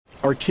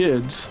Our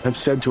kids have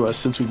said to us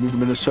since we moved to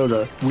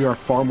Minnesota, we are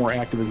far more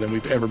active than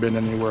we've ever been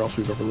anywhere else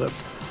we've ever lived.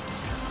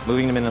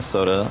 Moving to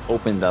Minnesota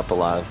opened up a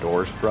lot of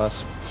doors for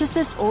us. Just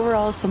this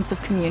overall sense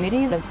of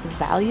community, of the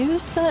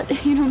values that,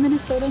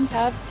 Minnesotans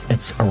have.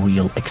 It's a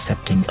real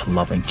accepting,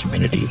 loving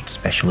community,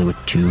 especially with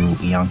 2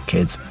 young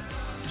kids.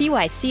 See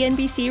why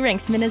CNBC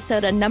ranks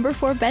Minnesota number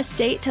 4 best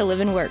state to live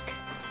and work.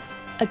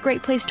 A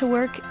great place to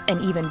work,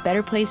 an even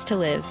better place to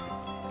live.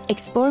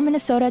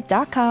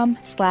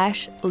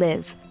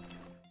 ExploreMinnesota.com/live.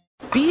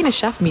 Being a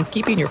chef means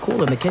keeping your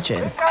cool in the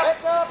kitchen.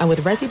 And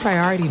with Resi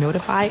Priority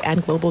Notify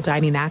and Global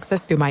Dining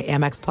Access through my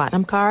Amex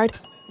Platinum card,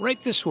 right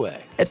this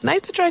way. It's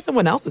nice to try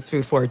someone else's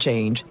food for a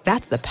change.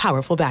 That's the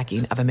powerful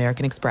backing of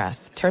American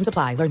Express. Terms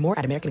apply. Learn more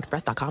at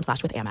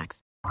americanexpress.com/withAmex.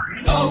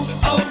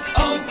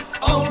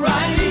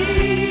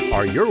 O'Reilly.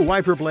 Are your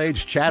wiper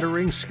blades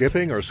chattering,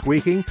 skipping, or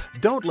squeaking?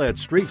 Don't let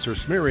streaks or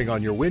smearing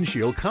on your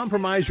windshield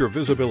compromise your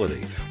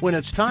visibility. When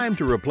it's time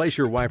to replace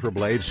your wiper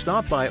blades,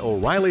 stop by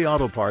O'Reilly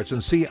Auto Parts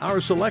and see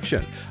our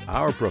selection.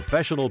 Our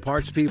professional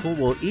parts people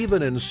will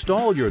even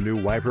install your new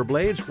wiper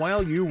blades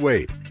while you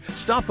wait.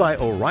 Stop by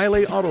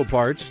O'Reilly Auto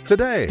Parts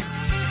today.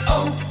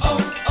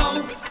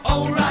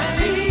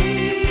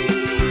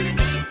 O'Reilly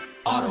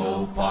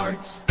Auto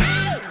Parts.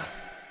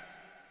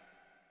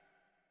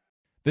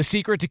 The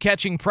secret to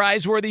catching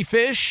prize-worthy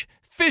fish?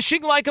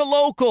 Fishing like a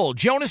local.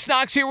 Jonas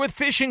Knox here with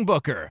Fishing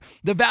Booker.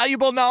 The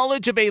valuable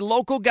knowledge of a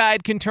local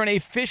guide can turn a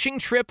fishing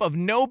trip of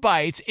no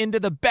bites into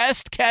the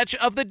best catch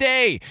of the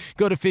day.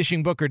 Go to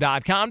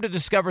fishingbooker.com to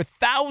discover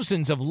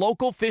thousands of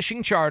local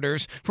fishing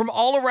charters from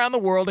all around the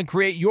world and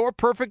create your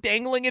perfect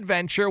angling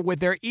adventure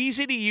with their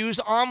easy-to-use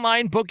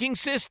online booking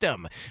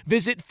system.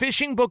 Visit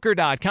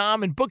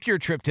fishingbooker.com and book your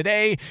trip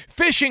today.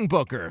 Fishing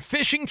Booker.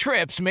 Fishing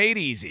trips made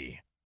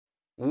easy.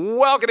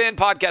 Welcome in,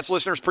 podcast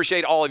listeners.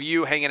 Appreciate all of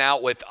you hanging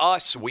out with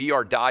us. We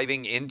are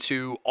diving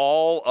into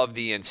all of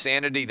the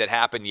insanity that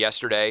happened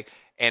yesterday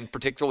and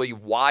particularly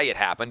why it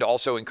happened.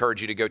 Also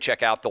encourage you to go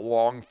check out the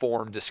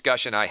long-form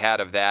discussion I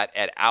had of that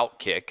at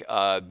Outkick,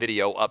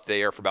 video up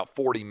there for about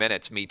 40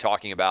 minutes, me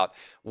talking about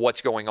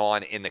what's going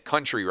on in the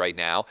country right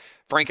now.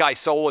 Frank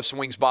Isola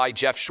swings by,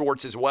 Jeff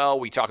Schwartz as well.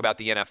 We talk about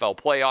the NFL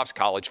playoffs,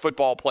 college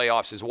football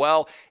playoffs as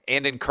well,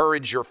 and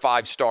encourage your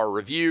 5-star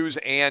reviews.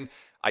 And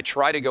I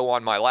try to go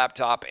on my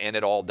laptop and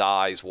it all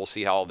dies. We'll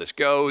see how all this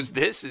goes.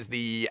 This is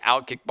the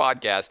Outkick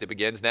podcast. It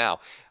begins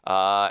now.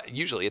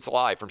 Usually it's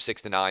live from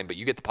 6 to 9, but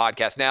you get the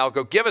podcast now.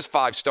 Go give us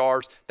 5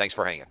 stars. Thanks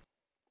for hanging.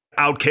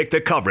 Outkick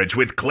the coverage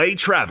with Clay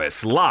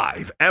Travis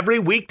live every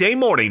weekday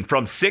morning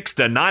from 6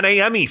 to 9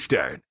 a.m.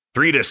 Eastern,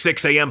 3 to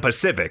 6 a.m.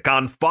 Pacific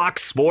on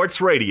Fox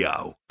Sports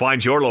Radio.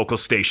 Find your local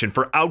station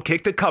for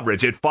Outkick the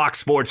coverage at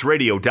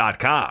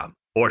foxsportsradio.com.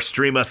 Or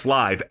stream us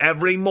live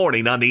every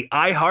morning on the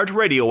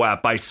iHeartRadio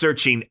app by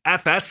searching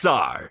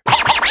FSR.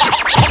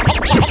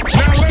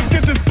 Now let's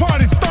get this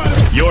party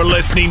started. You're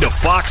listening to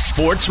Fox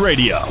Sports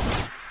Radio.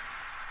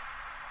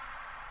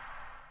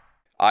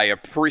 I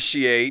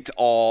appreciate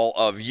all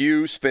of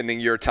you spending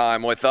your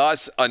time with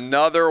us.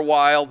 Another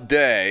wild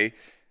day.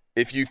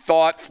 If you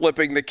thought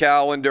flipping the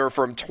calendar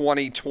from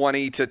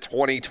 2020 to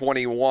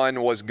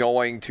 2021 was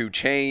going to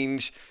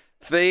change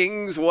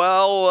things,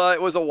 well,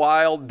 it was a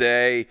wild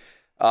day.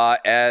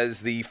 As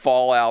the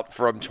fallout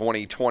from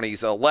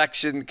 2020's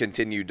election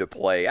continued to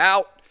play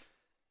out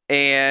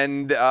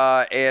and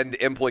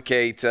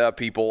implicate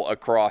people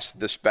across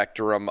the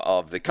spectrum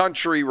of the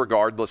country,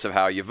 regardless of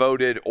how you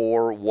voted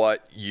or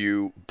what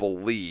you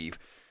believe.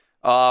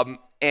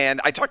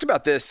 And I talked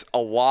about this a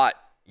lot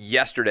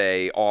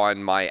yesterday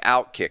on my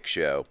Outkick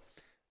show.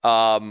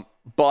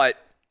 But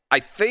I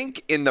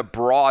think in the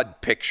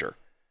broad picture,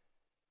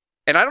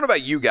 and I don't know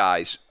about you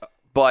guys,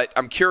 but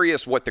I'm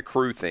curious what the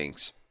crew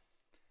thinks.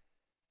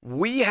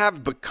 We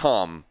have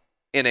become,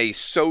 in a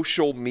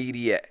social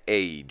media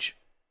age,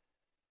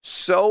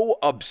 so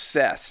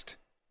obsessed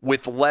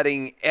with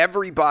letting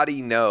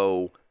everybody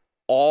know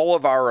all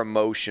of our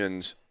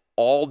emotions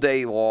all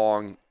day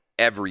long,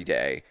 every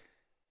day,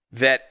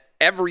 that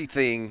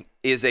everything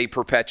is a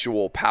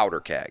perpetual powder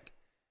keg.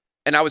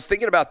 And I was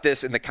thinking about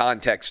this in the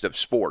context of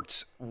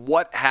sports.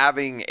 What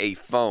having a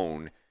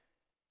phone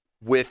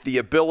with the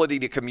ability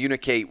to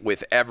communicate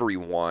with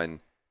everyone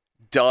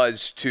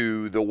does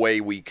to the way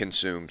we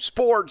consume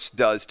sports,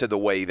 does to the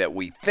way that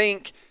we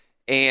think,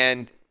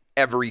 and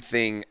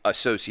everything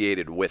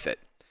associated with it.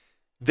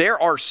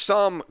 There are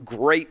some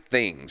great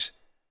things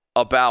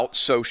about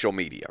social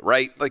media,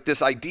 right? Like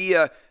this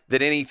idea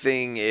that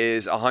anything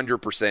is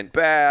 100%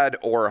 bad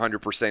or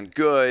 100%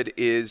 good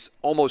is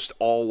almost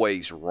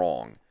always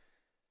wrong.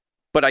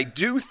 But I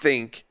do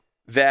think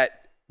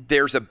that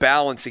there's a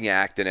balancing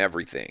act in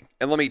everything.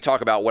 And let me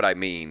talk about what I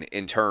mean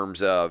in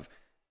terms of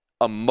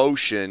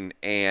emotion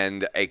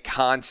and a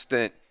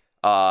constant,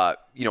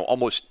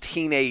 almost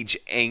teenage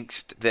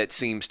angst that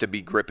seems to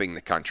be gripping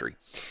the country.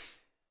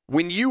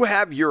 When you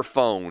have your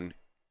phone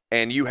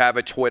and you have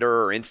a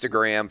Twitter or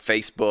Instagram,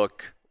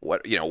 Facebook,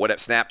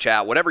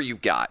 Snapchat, whatever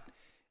you've got,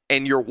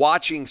 and you're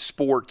watching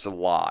sports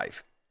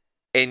live,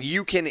 and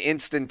you can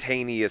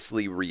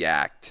instantaneously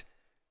react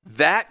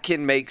that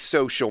can make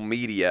social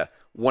media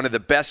one of the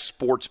best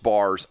sports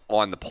bars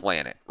on the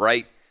planet,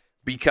 right?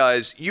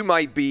 Because you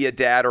might be a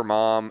dad or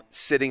mom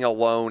sitting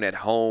alone at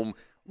home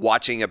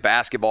watching a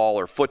basketball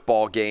or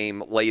football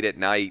game late at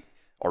night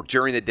or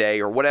during the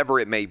day or whatever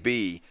it may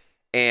be,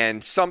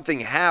 and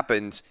something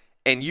happens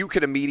and you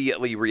can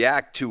immediately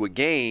react to a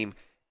game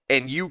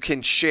and you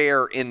can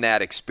share in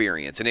that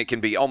experience. And it can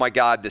be, oh my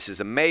God, this is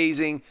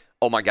amazing.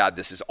 Oh my God,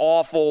 this is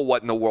awful.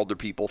 What in the world are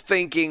people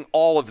thinking?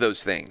 All of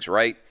those things,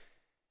 right?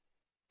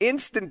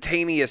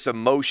 Instantaneous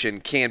emotion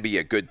can be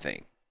a good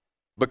thing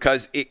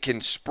because it can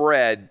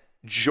spread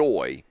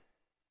joy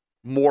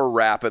more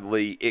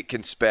rapidly. It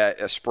can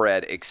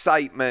spread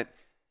excitement.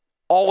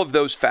 All of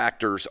those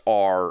factors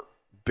are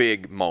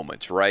big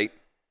moments, right?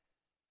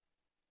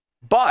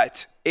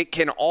 But it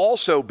can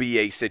also be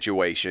a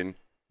situation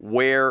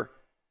where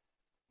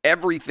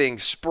everything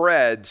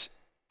spreads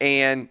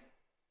and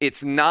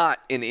it's not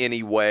in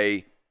any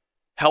way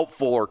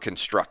helpful or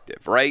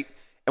constructive, right?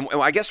 And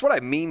I guess what I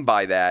mean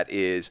by that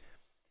is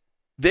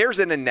there's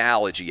an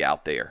analogy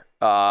out there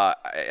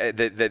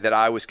that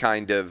I was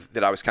kind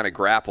of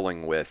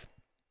grappling with,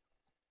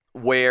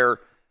 where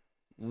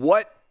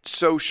what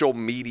social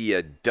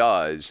media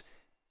does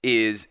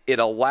is it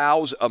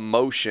allows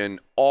emotion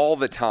all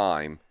the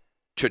time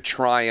to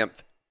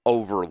triumph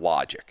over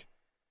logic.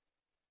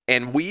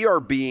 And we are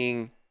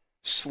being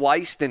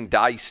sliced and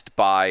diced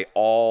by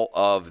all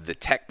of the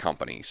tech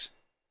companies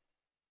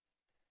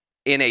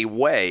in a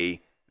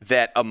way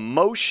that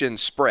emotion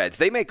spreads.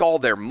 They make all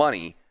their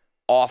money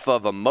off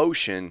of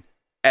emotion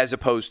as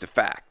opposed to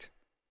fact.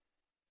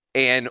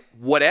 And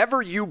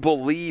whatever you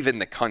believe in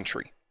the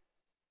country,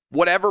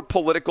 whatever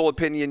political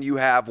opinion you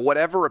have,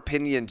 whatever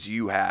opinions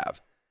you have,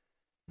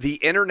 the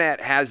internet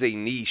has a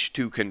niche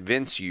to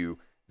convince you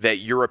that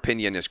your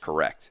opinion is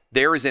correct.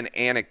 There is an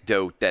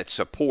anecdote that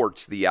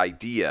supports the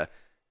idea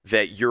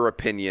that your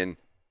opinion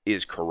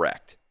is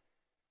correct.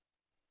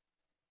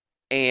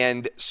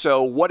 And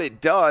so what it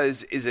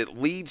does is it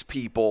leads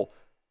people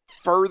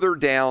further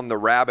down the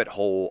rabbit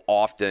hole,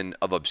 often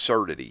of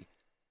absurdity.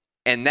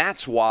 And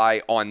that's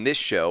why on this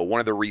show, one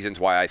of the reasons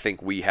why I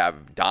think we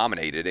have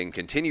dominated and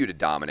continue to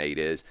dominate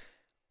is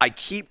I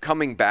keep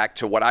coming back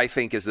to what I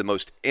think is the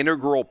most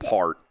integral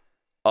part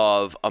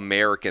of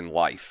American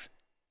life.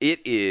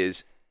 It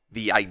is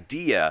the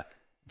idea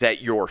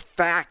that your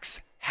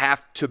facts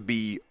have to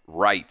be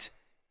right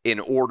in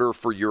order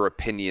for your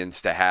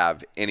opinions to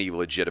have any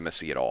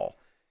legitimacy at all.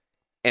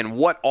 And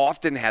what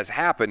often has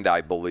happened,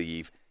 I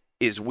believe,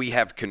 is we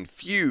have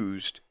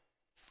confused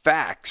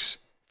facts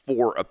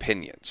for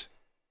opinions.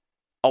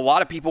 A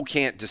lot of people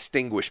can't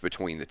distinguish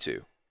between the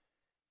two.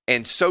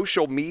 And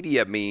social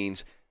media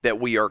means that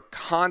we are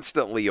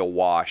constantly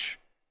awash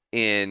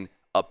in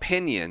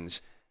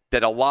opinions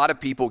that a lot of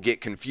people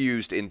get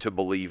confused into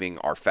believing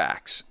are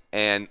facts.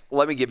 And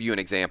let me give you an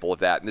example of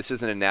that. And this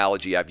is an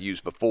analogy I've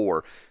used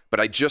before, but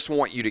I just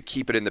want you to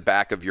keep it in the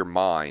back of your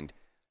mind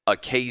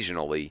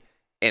occasionally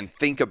and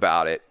think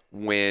about it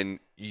when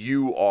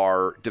you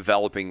are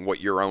developing what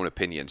your own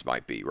opinions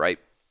might be, right?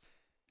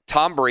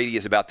 Tom Brady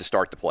is about to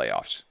start the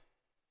playoffs.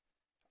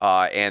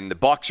 And the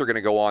Bucs are going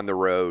to go on the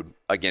road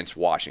against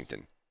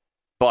Washington.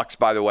 Bucs,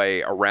 by the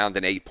way, around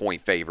an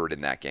 8-point favorite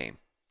in that game.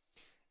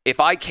 If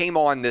I came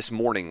on this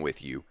morning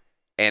with you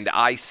and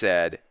I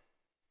said,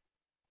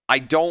 I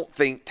don't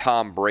think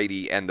Tom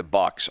Brady and the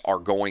Bucs are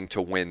going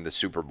to win the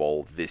Super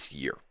Bowl this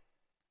year.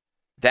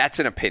 That's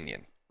an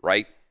opinion,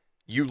 right?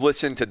 You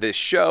listen to this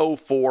show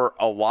for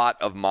a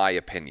lot of my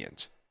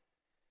opinions.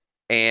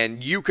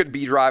 And you could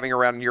be driving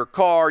around in your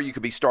car. You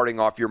could be starting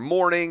off your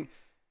morning.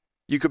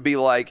 You could be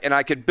like, and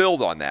I could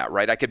build on that,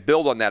 right? I could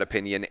build on that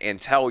opinion and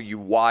tell you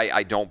why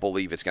I don't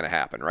believe it's going to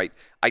happen, right?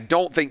 I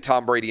don't think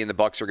Tom Brady and the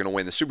Bucs are going to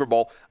win the Super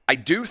Bowl. I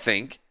do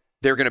think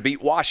they're going to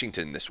beat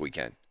Washington this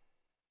weekend.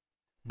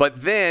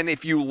 But then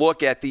if you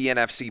look at the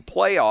NFC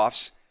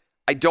playoffs,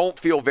 I don't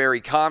feel very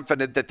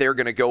confident that they're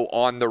going to go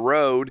on the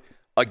road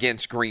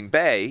against Green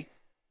Bay,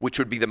 which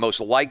would be the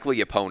most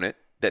likely opponent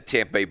that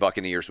Tampa Bay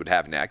Buccaneers would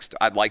have next.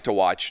 I'd like to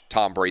watch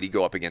Tom Brady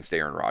go up against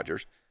Aaron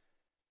Rodgers,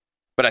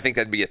 but I think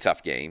that'd be a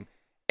tough game.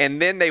 And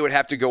then they would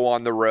have to go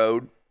on the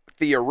road,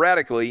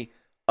 theoretically,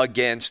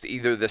 against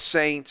either the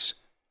Saints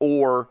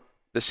or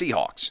the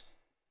Seahawks.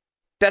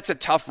 That's a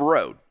tough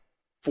road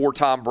for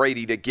Tom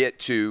Brady to get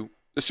to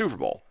the Super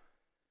Bowl.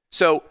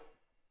 So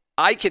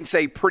I can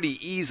say pretty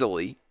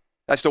easily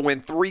that's to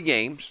win 3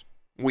 games,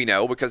 we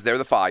know, because they're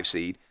the 5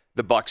 seed,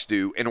 the Bucs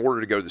do, in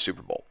order to go to the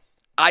Super Bowl.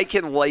 I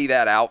can lay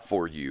that out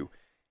for you,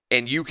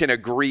 and you can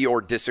agree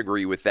or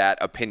disagree with that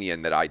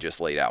opinion that I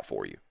just laid out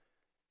for you.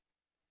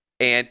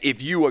 And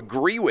if you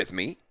agree with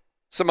me,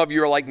 some of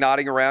you are like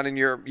nodding around in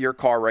your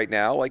car right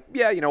now, like,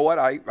 yeah, you know what?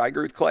 I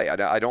agree with Clay.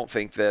 I don't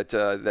think that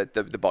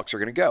the Bucs are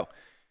going to go.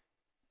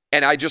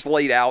 And I just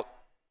laid out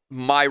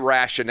my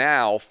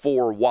rationale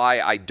for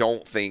why I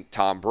don't think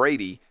Tom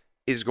Brady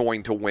is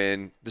going to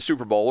win the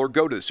Super Bowl or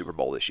go to the Super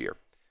Bowl this year.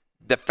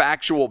 The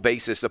factual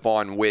basis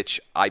upon which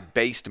I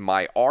based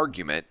my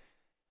argument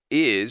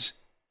is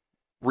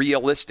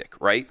realistic,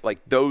 right?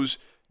 Like those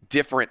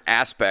different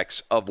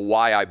aspects of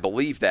why I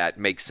believe that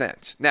make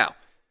sense. Now,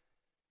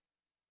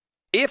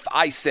 if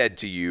I said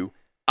to you,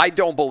 I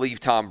don't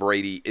believe Tom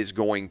Brady is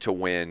going to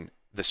win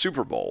the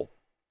Super Bowl,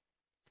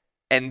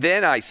 and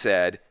then I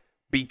said,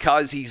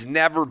 because he's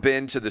never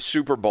been to the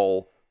Super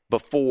Bowl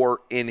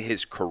before in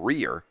his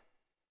career,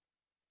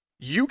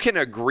 you can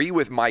agree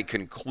with my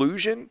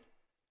conclusion,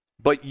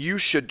 but you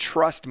should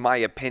trust my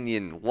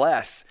opinion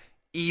less,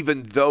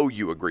 even though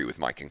you agree with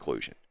my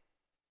conclusion.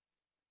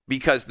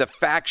 Because the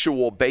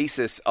factual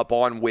basis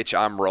upon which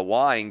I'm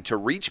relying to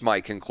reach my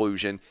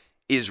conclusion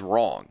is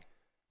wrong.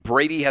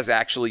 Brady has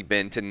actually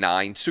been to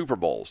 9 Super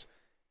Bowls.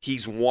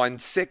 He's won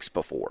 6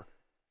 before.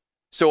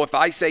 So if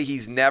I say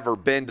he's never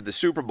been to the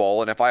Super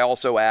Bowl, and if I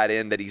also add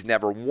in that he's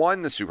never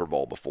won the Super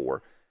Bowl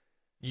before,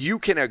 you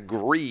can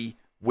agree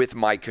with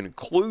my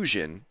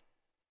conclusion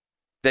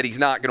that he's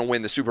not going to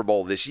win the Super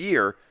Bowl this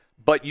year,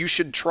 but you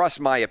should trust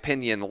my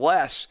opinion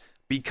less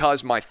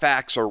because my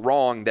facts are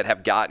wrong that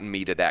have gotten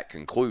me to that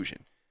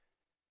conclusion.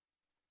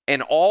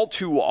 And all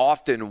too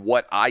often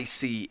what I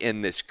see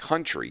in this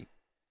country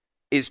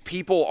is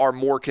people are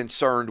more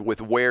concerned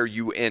with where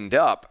you end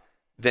up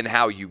than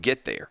how you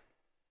get there.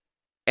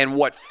 And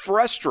what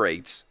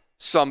frustrates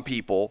some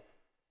people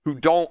who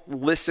don't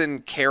listen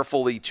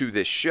carefully to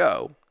this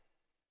show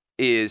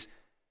is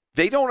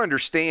they don't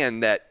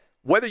understand that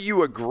whether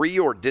you agree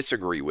or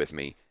disagree with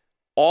me,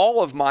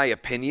 all of my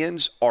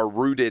opinions are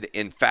rooted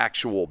in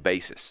factual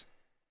basis.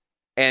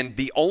 And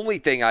the only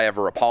thing I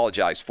ever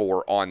apologize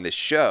for on this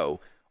show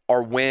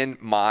are when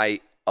my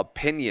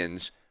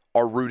opinions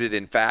are rooted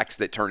in facts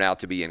that turn out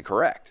to be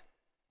incorrect.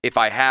 If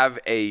I have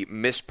a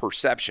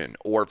misperception,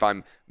 or if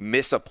I'm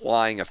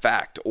misapplying a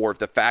fact, or if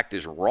the fact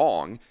is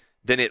wrong,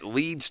 then it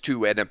leads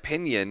to an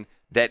opinion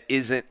that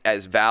isn't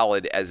as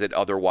valid as it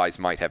otherwise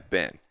might have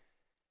been.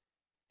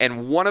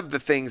 And one of the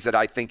things that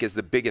I think is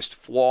the biggest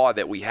flaw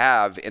that we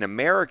have in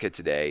America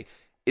today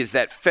is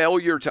that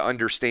failure to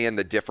understand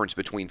the difference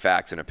between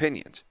facts and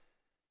opinions.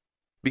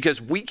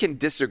 Because we can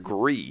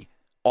disagree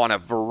on a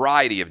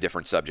variety of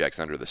different subjects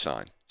under the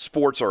sun,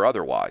 sports or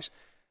otherwise,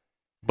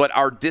 but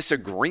our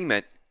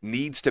disagreement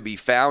needs to be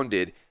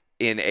founded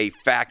in a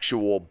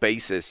factual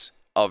basis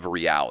of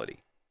reality.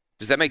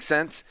 Does that make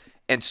sense?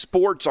 And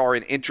sports are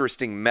an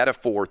interesting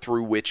metaphor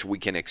through which we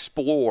can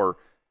explore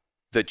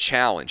the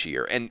challenge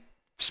here. And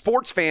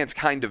sports fans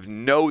kind of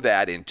know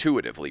that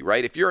intuitively,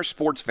 right? If you're a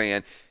sports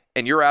fan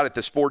and you're out at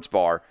the sports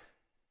bar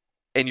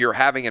and you're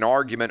having an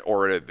argument,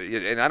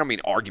 and I don't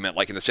mean argument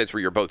like in the sense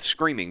where you're both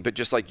screaming, but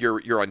just like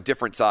you're on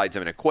different sides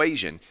of an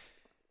equation.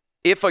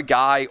 If a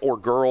guy or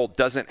girl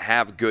doesn't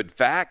have good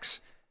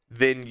facts,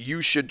 then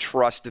you should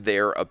trust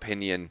their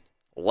opinion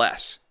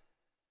less.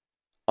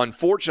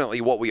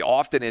 Unfortunately, what we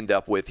often end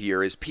up with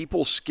here is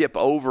people skip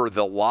over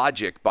the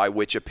logic by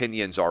which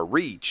opinions are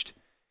reached,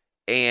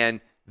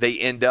 and they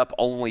end up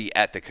only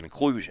at the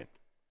conclusion.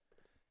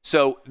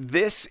 So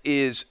this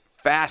is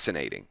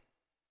fascinating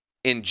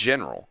in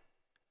general,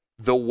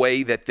 the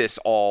way that this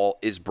all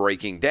is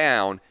breaking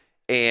down,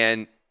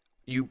 and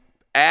you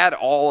add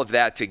all of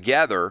that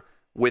together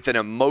with an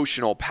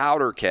emotional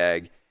powder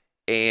keg,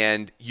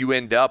 and you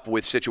end up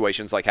with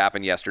situations like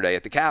happened yesterday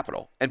at the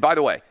Capitol. And by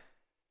the way,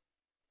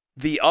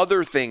 the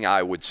other thing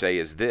I would say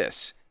is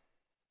this.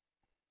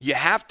 You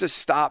have to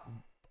stop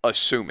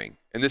assuming,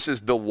 and this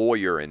is the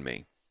lawyer in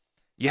me,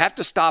 you have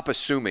to stop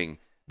assuming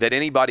that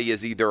anybody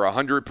is either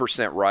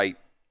 100% right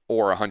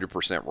or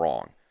 100%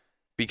 wrong.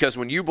 Because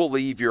when you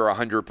believe you're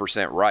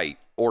 100% right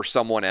or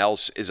someone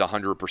else is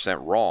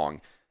 100%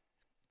 wrong,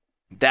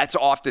 that's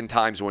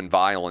oftentimes when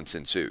violence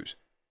ensues.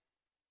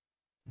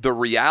 The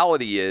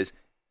reality is,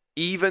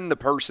 even the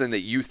person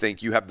that you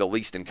think you have the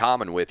least in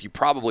common with, you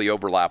probably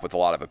overlap with a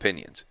lot of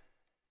opinions.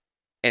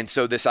 And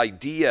so this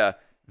idea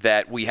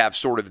that we have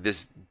sort of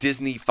this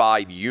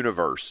Disney-fied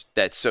universe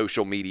that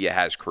social media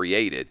has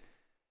created,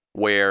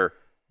 where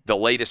the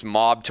latest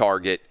mob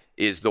target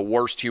is the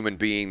worst human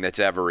being that's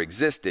ever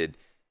existed,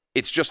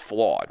 it's just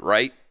flawed,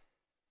 right?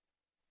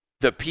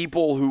 The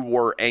people who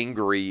were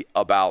angry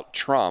about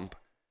Trump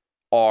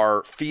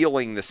are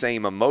feeling the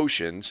same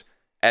emotions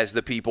as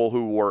the people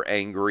who were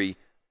angry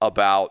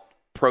about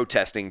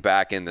protesting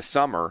back in the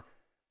summer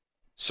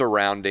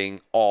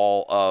surrounding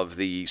all of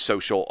the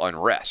social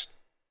unrest.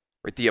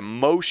 Right? The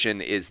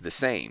emotion is the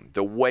same.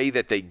 The way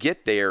that they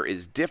get there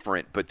is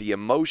different, but the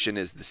emotion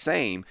is the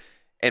same.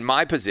 And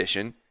my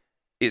position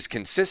is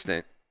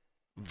consistent.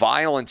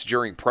 Violence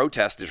during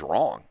protest is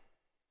wrong.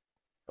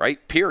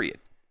 Right? Period.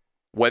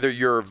 Whether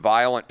your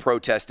violent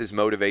protest is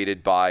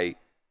motivated by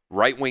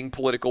right-wing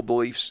political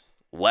beliefs,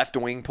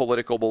 left-wing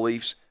political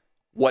beliefs,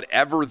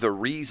 whatever the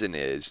reason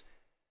is,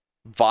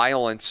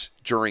 violence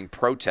during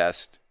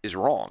protest is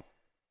wrong.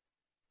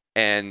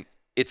 And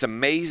it's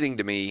amazing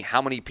to me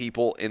how many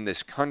people in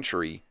this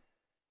country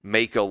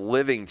make a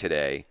living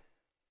today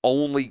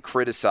only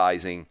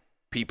criticizing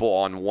people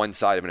on one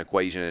side of an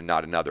equation and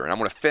not another. And I'm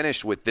going to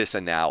finish with this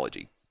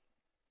analogy.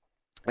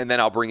 And then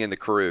I'll bring in the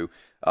crew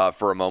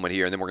for a moment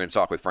here, and then we're going to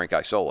talk with Frank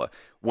Isola.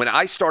 When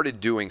I started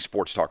doing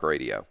sports talk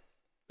radio,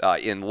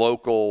 in the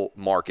local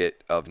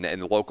market of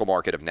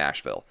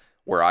Nashville,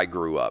 where I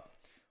grew up.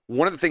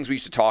 One of the things we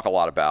used to talk a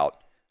lot about,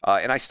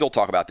 and I still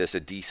talk about this a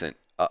decent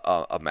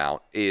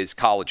amount, is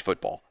college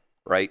football,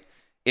 right?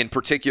 In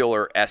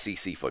particular,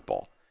 SEC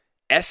football.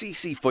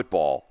 SEC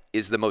football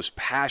is the most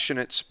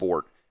passionate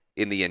sport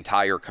in the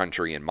entire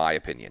country, in my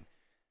opinion.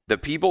 The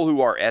people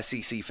who are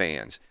SEC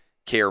fans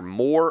care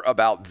more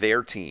about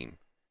their team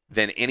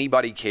than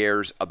anybody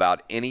cares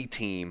about any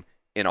team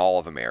in all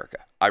of America.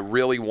 I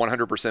really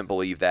 100%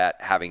 believe that,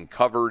 having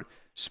covered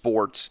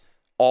sports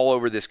all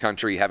over this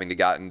country, having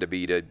gotten to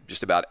be to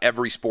just about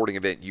every sporting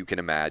event you can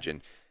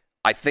imagine.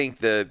 I think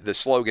the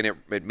slogan,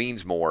 it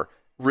means more,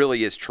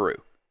 really is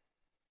true.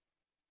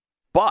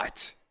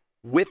 But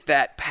with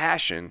that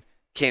passion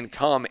can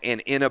come an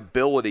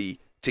inability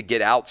to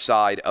get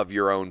outside of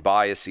your own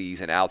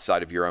biases and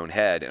outside of your own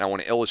head. And I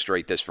want to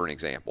illustrate this for an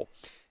example.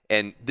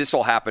 And this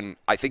will happen,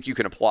 I think you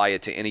can apply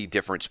it to any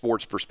different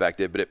sports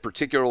perspective, but it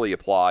particularly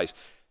applies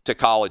to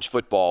college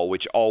football,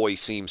 which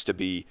always seems to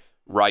be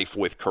rife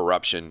with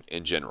corruption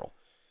in general.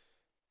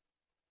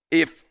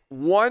 If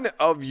one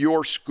of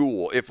your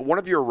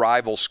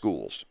rival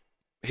schools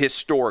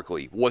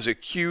historically was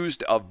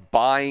accused of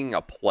buying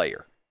a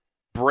player,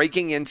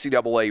 breaking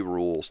NCAA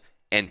rules,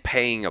 and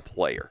paying a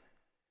player,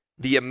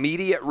 the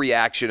immediate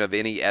reaction of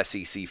any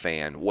SEC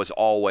fan was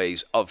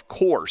always, of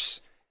course,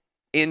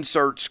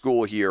 insert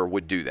school here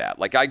would do that.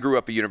 Like, I grew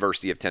up a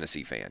University of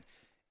Tennessee fan.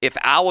 If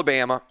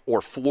Alabama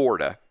or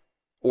Florida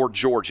or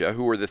Georgia,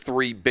 who are the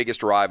three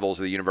biggest rivals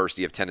of the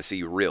University of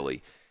Tennessee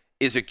really,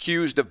 is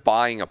accused of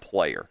buying a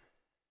player,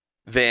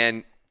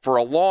 then for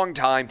a long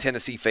time,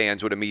 Tennessee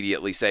fans would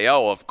immediately say,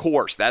 oh, of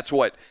course, that's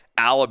what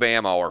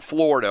Alabama or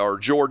Florida or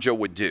Georgia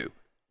would do,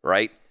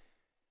 right?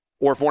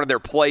 Or if one of their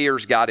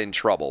players got in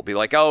trouble, be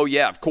like, oh,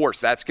 yeah, of course,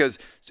 that's because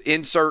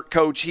insert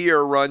coach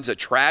here runs a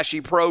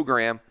trashy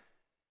program.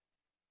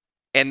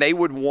 And they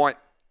would want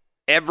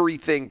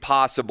everything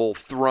possible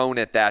thrown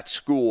at that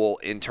school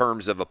in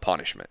terms of a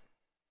punishment.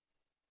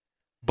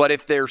 But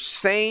if their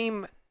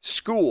same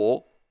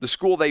school, the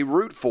school they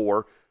root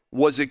for,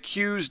 was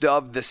accused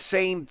of the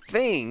same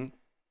thing,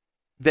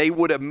 they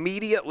would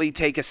immediately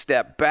take a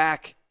step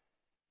back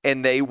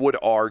and they would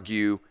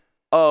argue,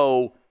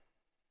 oh,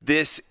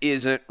 this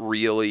isn't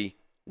really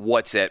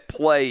what's at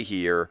play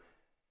here.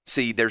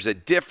 See, there's a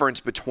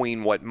difference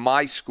between what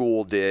my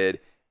school did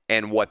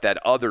and what that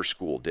other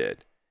school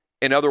did.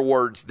 In other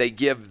words, they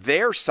give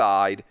their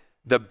side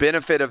the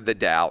benefit of the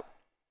doubt.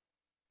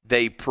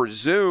 They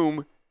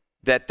presume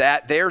that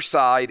their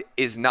side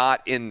is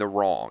not in the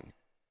wrong,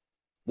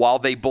 while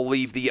they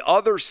believe the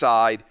other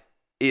side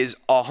is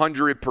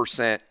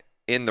 100%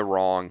 in the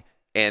wrong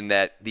and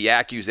that the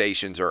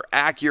accusations are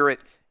accurate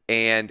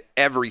and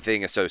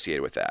everything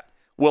associated with that.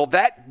 Well,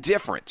 that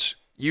difference,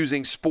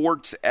 using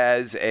sports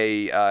as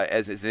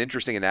an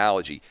interesting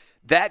analogy,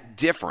 that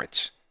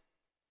difference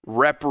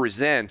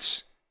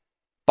represents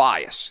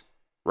bias,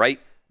 right?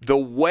 The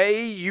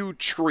way you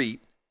treat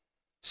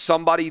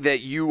somebody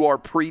that you are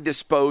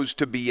predisposed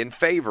to be in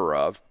favor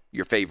of,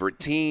 your favorite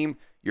team,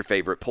 your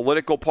favorite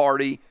political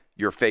party,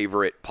 your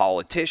favorite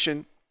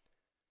politician,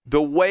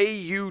 the way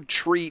you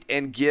treat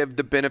and give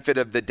the benefit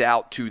of the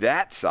doubt to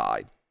that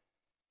side,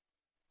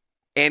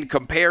 and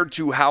compared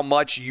to how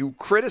much you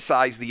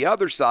criticize the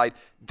other side,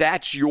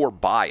 that's your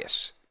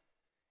bias.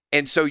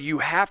 And so you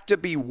have to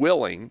be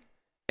willing,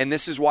 and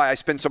this is why I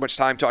spend so much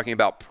time talking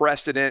about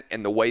precedent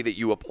and the way that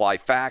you apply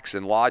facts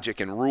and logic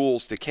and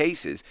rules to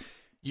cases.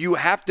 You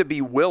have to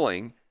be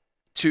willing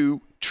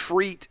to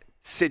treat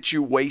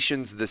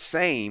situations the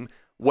same,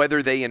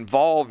 whether they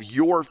involve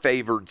your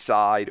favored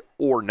side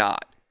or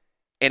not.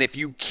 And if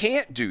you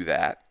can't do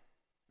that,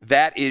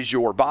 that is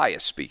your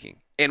bias speaking.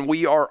 And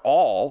we are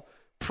all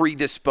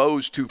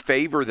predisposed to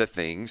favor the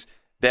things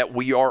that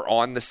we are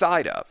on the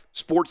side of.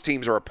 Sports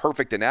teams are a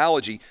perfect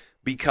analogy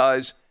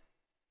because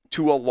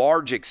to a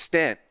large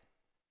extent,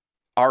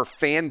 our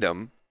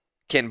fandom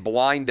can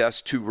blind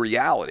us to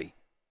reality.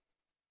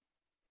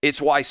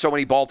 It's why so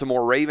many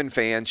Baltimore Raven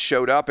fans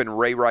showed up in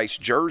Ray Rice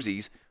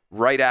jerseys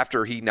right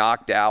after he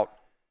knocked out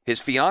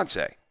his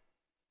fiance.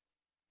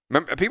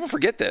 Remember, people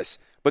forget this,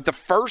 but the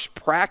first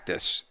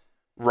practice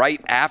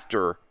right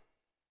after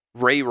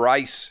Ray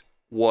Rice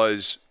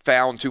was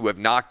found to have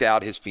knocked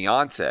out his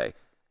fiance,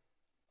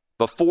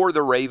 before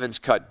the Ravens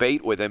cut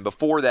bait with him,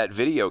 before that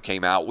video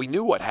came out, we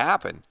knew what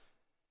happened.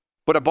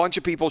 But a bunch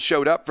of people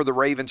showed up for the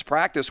Ravens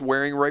practice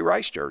wearing Ray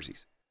Rice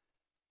jerseys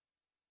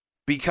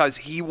because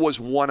he was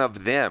one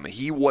of them.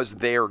 He was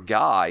their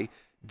guy.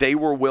 They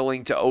were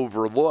willing to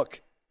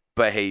overlook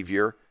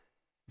behavior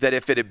that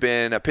if it had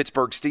been a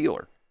Pittsburgh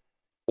Steeler,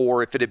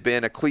 or if it had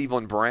been a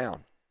Cleveland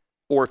Brown,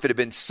 or if it had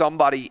been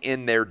somebody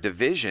in their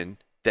division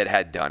that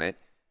had done it,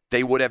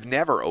 they would have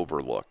never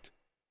overlooked.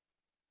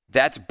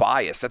 That's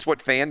bias. That's what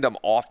fandom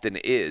often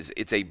is.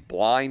 It's a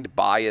blind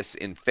bias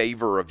in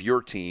favor of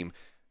your team,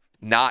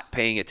 not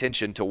paying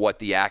attention to what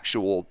the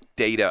actual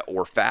data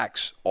or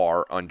facts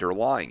are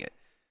underlying it.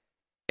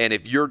 And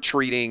if you're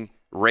treating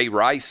Ray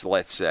Rice,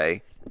 let's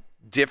say,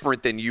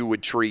 different than you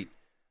would treat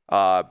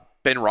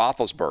Ben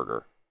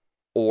Roethlisberger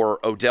or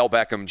Odell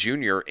Beckham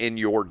Jr. in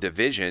your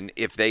division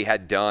if they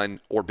had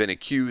done or been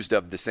accused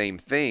of the same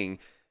thing.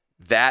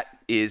 That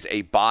is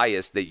a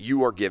bias that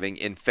you are giving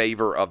in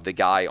favor of the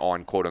guy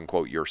on, quote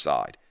unquote, your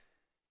side.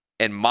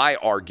 And my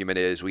argument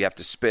is we have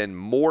to spend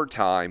more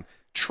time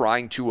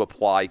trying to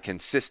apply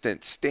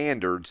consistent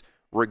standards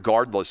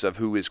regardless of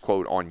who is,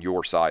 quote, on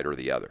your side or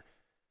the other.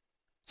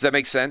 Does that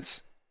make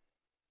sense?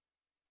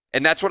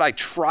 And that's what I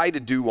try to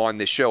do on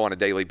this show on a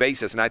daily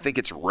basis. And I think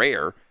it's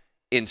rare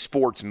in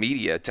sports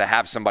media to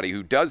have somebody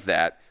who does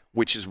that,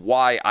 which is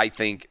why I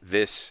think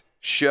this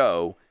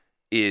show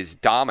is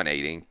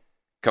dominating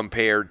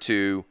compared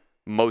to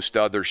most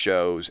other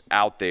shows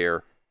out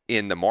there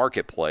in the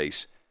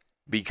marketplace.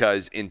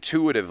 Because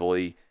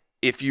intuitively,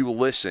 if you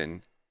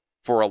listen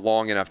for a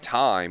long enough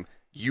time,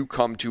 you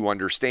come to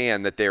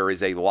understand that there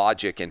is a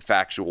logic and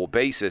factual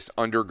basis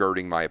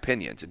undergirding my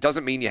opinions. It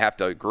doesn't mean you have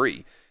to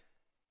agree.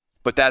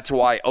 But that's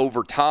why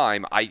over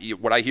time,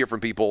 what I hear from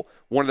people,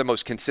 one of the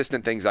most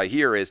consistent things I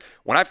hear is,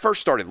 when I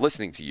first started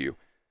listening to you,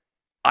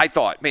 I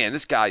thought, man,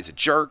 this guy's a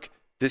jerk.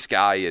 This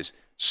guy is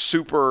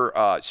super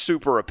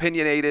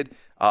opinionated.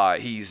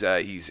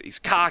 He's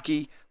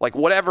cocky. Like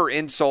whatever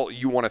insult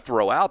you want to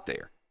throw out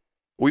there.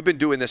 We've been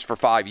doing this for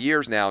 5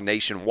 years now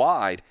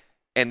nationwide,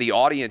 and the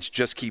audience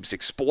just keeps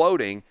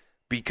exploding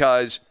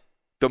because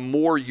the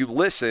more you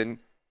listen,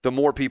 the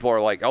more people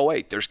are like, oh,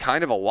 wait, there's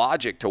kind of a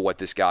logic to what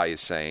this guy is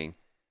saying.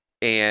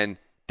 And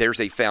there's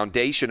a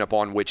foundation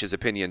upon which his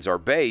opinions are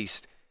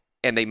based,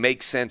 and they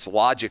make sense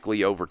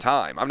logically over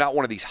time. I'm not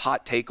one of these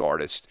hot take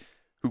artists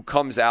who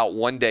comes out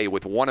one day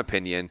with one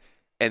opinion,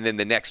 and then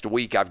the next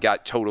week I've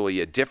got totally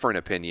a different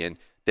opinion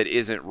that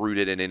isn't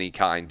rooted in any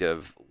kind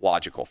of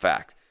logical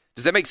fact.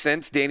 Does that make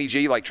sense, Danny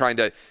G? Like trying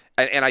to,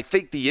 and I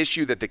think the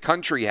issue that the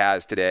country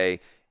has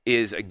today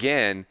is,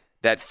 again,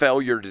 that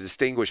failure to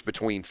distinguish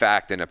between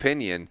fact and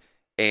opinion.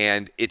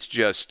 And it's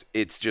just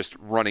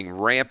running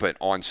rampant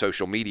on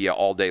social media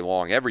all day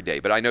long, every day.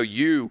 But I know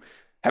you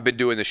have been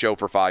doing the show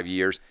for 5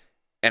 years,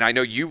 and I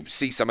know you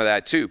see some of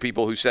that too.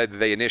 People who said that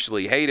they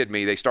initially hated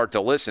me, they start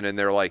to listen, and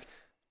they're like,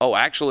 "Oh,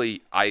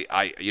 actually,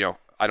 I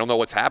don't know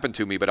what's happened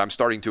to me, but I'm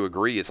starting to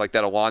agree." It's like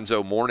that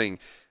Alonzo Mourning,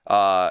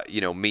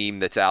 meme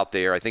that's out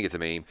there. I think it's a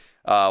meme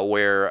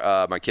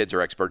where my kids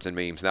are experts in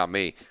memes, not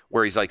me.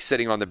 Where he's like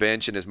sitting on the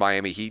bench in his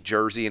Miami Heat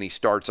jersey, and he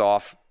starts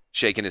off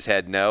shaking his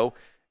head no.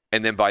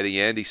 And then by the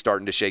end, he's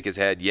starting to shake his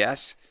head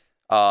yes.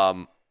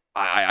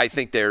 I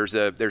think there's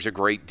a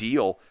great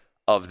deal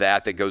of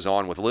that goes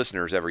on with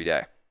listeners every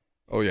day.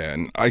 Oh, yeah,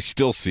 and I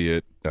still see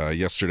it.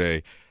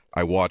 Yesterday,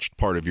 I watched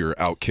part of your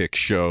Outkick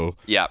show.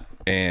 Yeah.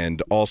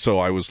 And also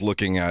I was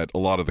looking at a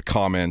lot of the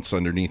comments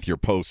underneath your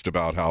post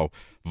about how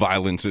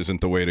violence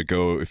isn't the way to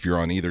go if you're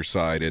on either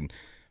side. And,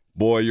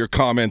 boy, your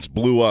comments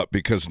blew up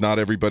because not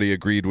everybody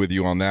agreed with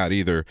you on that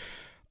either.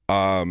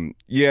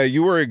 Yeah,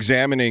 you were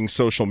examining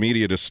social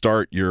media to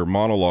start your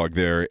monologue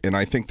there, and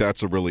I think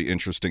that's a really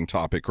interesting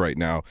topic right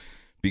now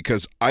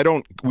because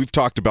we've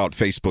talked about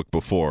Facebook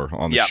before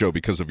on the show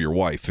because of your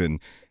wife and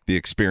the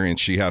experience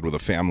she had with a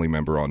family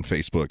member on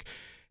Facebook.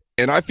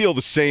 And I feel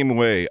the same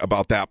way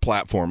about that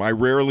platform. I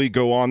rarely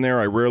go on there.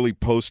 I rarely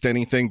post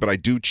anything, but I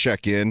do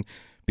check in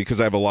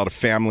because I have a lot of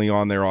family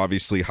on there,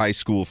 obviously high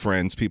school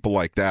friends, people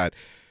like that.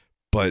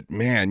 But,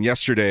 man,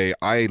 yesterday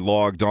I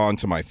logged on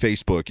to my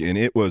Facebook, and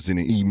it was an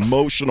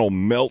emotional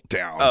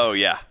meltdown. Oh,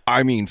 yeah.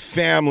 I mean,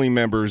 family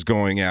members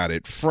going at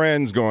it,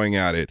 friends going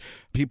at it,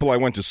 people I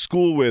went to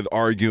school with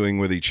arguing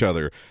with each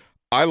other.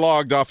 I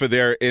logged off of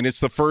there, and it's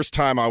the first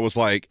time I was,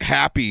 like,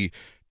 happy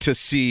to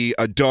see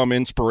a dumb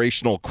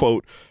inspirational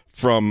quote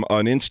from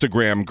an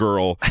Instagram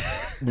girl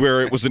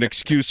where it was an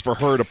excuse for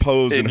her to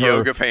pose in her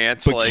yoga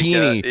pants,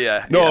 bikini.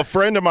 A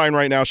friend of mine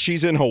right now,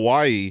 she's in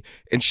Hawaii,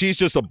 and she's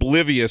just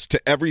oblivious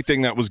to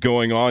everything that was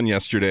going on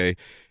yesterday.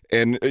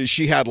 And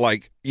she had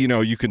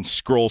you can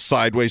scroll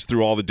sideways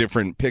through all the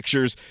different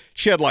pictures.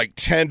 She had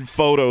 10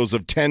 photos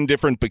of 10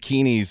 different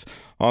bikinis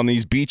on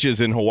these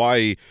beaches in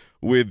Hawaii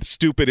with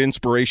stupid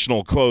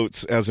inspirational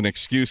quotes as an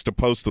excuse to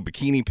post the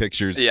bikini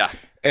pictures. Yeah.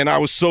 And I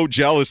was so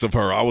jealous of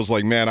her. I was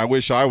like, man, I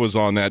wish I was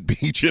on that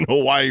beach in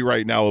Hawaii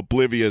right now,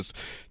 oblivious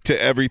to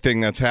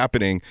everything that's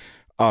happening.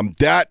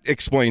 That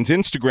explains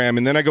Instagram.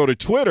 And then I go to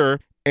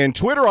Twitter, and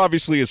Twitter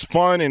obviously is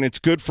fun, and it's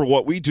good for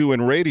what we do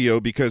in radio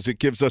because it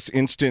gives us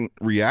instant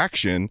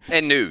reaction.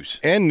 And news.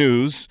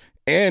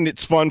 And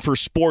it's fun for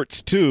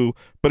sports, too.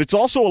 But it's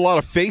also a lot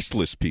of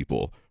faceless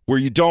people where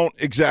you don't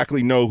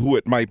exactly know who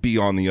it might be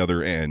on the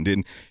other end.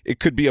 And it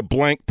could be a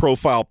blank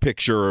profile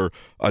picture or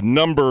a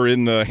number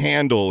in the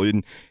handle.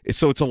 And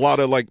so it's a lot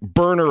of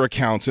burner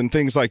accounts and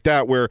things like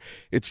that where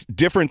it's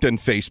different than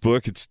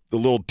Facebook. It's a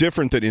little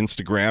different than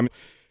Instagram.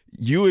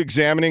 You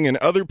examining and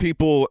other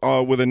people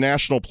with a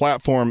national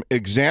platform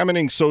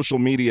examining social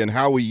media and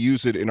how we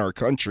use it in our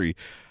country,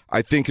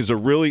 I think is a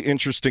really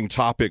interesting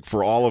topic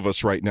for all of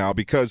us right now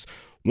because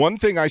one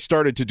thing I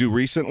started to do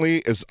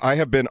recently is I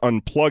have been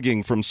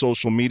unplugging from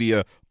social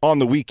media on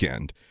the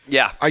weekend.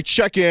 Yeah. I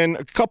check in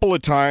a couple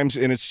of times,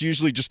 and it's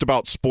usually just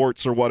about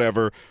sports or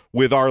whatever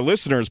with our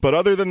listeners. But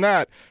other than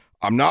that,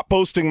 I'm not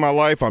posting my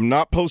life. I'm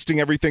not posting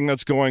everything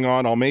that's going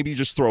on. I'll maybe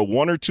just throw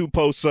 1 or 2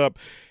 posts up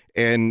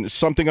and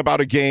something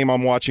about a game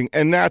I'm watching,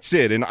 and that's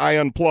it. And I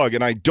unplug,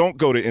 and I don't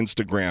go to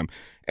Instagram,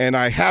 and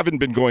I haven't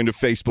been going to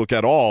Facebook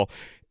at all.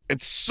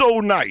 It's so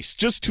nice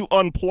just to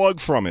unplug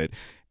from it.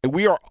 And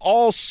we are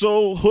all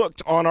so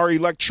hooked on our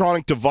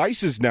electronic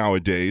devices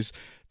nowadays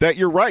that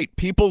you're right.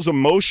 People's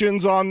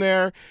emotions on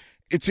there.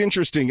 It's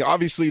interesting.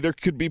 Obviously, there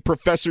could be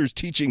professors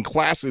teaching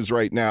classes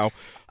right now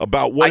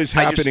about what is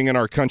happening in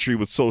our country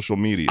with social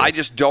media. I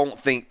just don't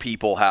think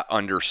people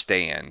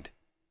understand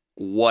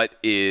what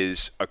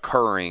is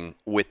occurring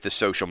with the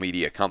social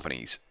media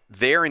companies.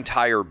 Their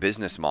entire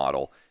business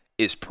model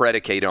is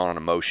predicated on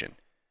emotion,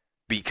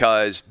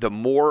 because the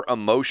more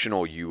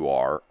emotional you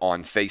are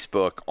on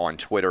Facebook, on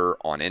Twitter,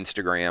 on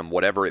Instagram,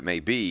 whatever it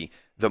may be,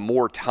 the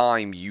more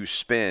time you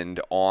spend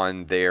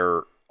on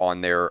their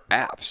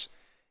apps,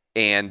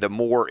 and the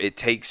more it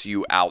takes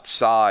you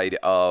outside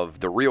of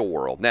the real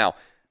world. Now,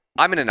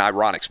 I'm in an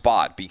ironic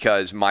spot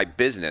because my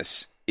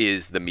business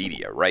is the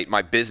media, right?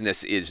 My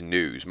business is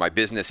news. My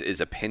business is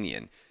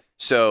opinion.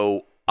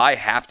 So I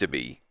have to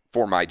be,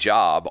 for my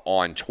job,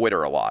 on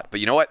Twitter a lot. But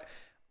you know what?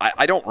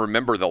 I don't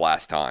remember the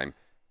last time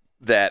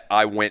that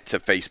I went to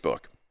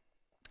Facebook.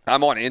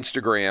 I'm on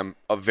Instagram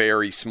a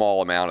very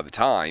small amount of the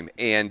time.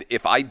 And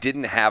if I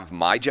didn't have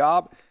my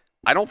job,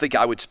 I don't think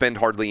I would spend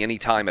hardly any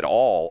time at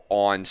all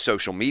on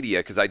social media,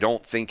 because I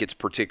don't think it's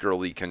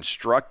particularly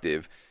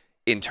constructive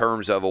in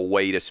terms of a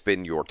way to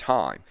spend your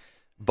time.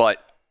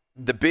 But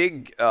the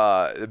big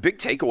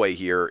takeaway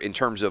here in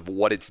terms of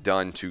what it's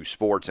done to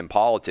sports and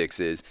politics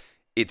is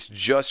it's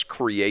just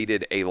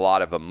created a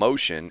lot of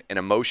emotion, and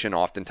emotion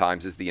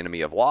oftentimes is the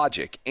enemy of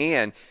logic.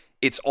 And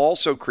it's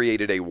also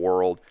created a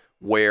world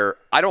where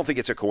I don't think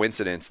it's a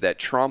coincidence that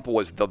Trump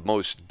was the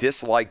most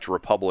disliked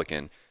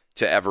Republican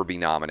to ever be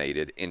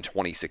nominated in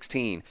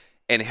 2016,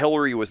 and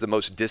Hillary was the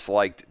most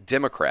disliked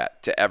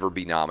Democrat to ever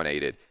be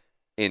nominated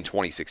in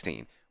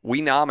 2016.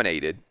 We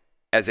nominated,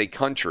 as a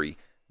country,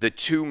 the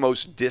 2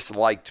 most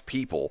disliked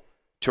people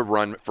to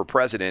run for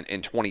president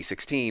in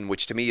 2016,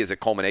 which to me is a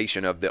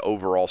culmination of the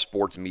overall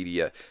social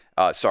media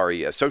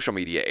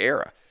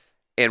era.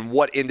 And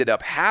what ended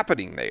up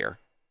happening there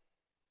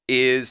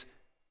is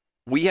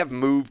we have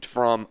moved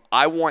from,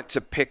 I want to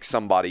pick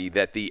somebody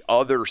that the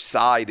other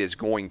side is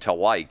going to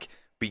like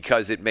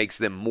because it makes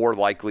them more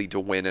likely to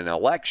win an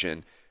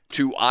election,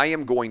 to I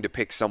am going to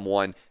pick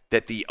someone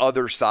that the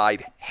other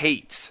side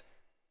hates,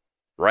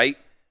 right?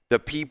 The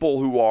people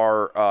who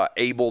are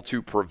able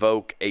to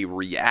provoke a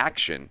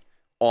reaction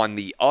on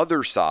the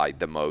other side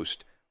the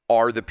most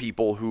are the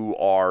people who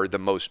are the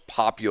most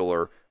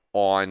popular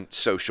on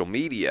social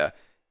media,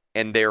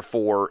 and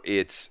therefore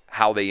it's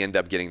how they end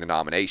up getting the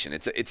nomination.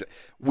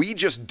 We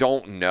just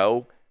don't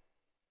know,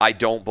 I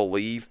don't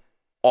believe,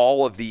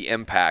 all of the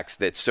impacts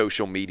that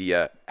social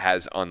media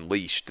has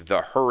unleashed,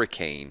 the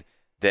hurricane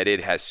that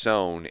it has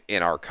sown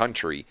in our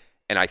country.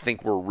 And I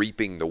think we're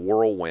reaping the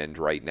whirlwind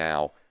right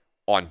now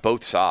on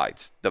both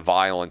sides, the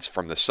violence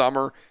from the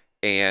summer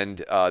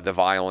and the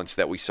violence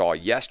that we saw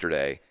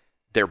yesterday.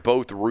 They're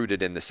both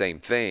rooted in the same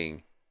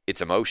thing.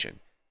 It's emotion.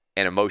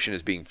 And emotion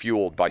is being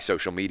fueled by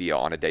social media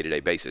on a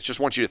day-to-day basis. Just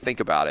want you to think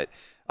about it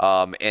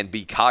and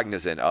be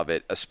cognizant of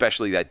it,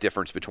 especially that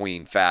difference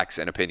between facts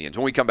and opinions.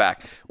 When we come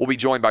back, we'll be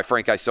joined by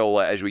Frank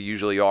Isola, as we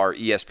usually are,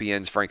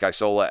 ESPN's Frank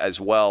Isola,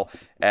 as well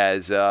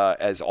as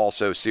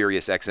also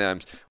Sirius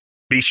XM's.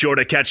 Be sure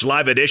to catch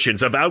live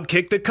editions of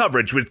Outkick the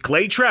Coverage with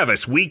Clay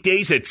Travis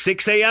weekdays at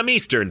 6 a.m.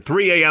 Eastern,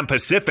 3 a.m.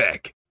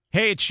 Pacific.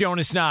 Hey, it's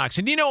Jonas Knox,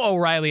 and you know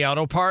O'Reilly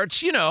Auto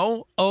Parts, you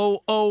know,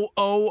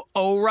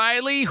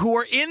 O'Reilly, who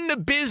are in the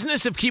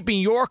business of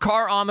keeping your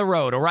car on the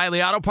road.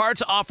 O'Reilly Auto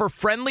Parts offer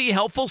friendly,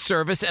 helpful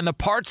service and the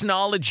parts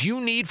knowledge you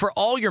need for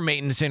all your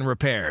maintenance and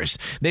repairs.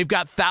 They've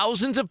got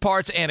thousands of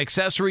parts and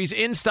accessories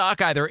in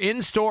stock, either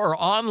in-store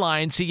or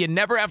online, so you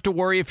never have to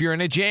worry if you're in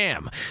a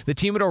jam. The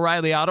team at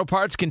O'Reilly Auto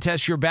Parts can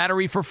test your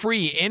battery for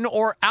free in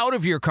or out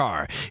of your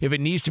car. If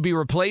it needs to be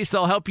replaced,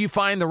 they'll help you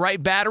find the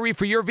right battery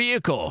for your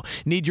vehicle.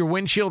 Need your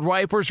windshield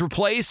wipers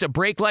replaced, a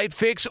brake light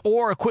fix,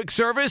 or a quick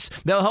service?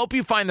 They'll help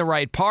you find the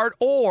right part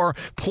or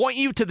point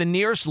you to the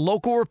nearest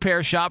local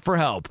repair shop for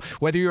help.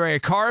 Whether you're a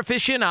car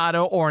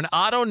aficionado or an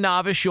auto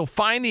novice, you'll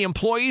find the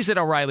employees at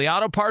O'Reilly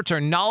Auto Parts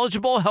are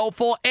knowledgeable,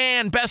 helpful,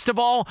 and best of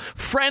all,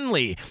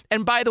 friendly.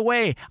 And by the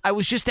way, I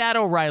was just at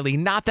O'Reilly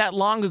not that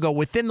long ago,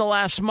 within the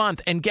last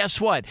month, and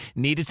guess what?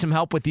 Needed some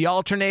help with the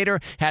alternator,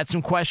 had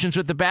some questions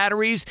with the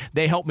batteries.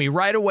 They helped me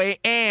right away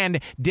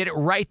and did it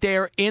right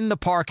there in the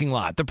parking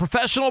lot. The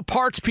professional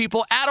parts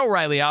people at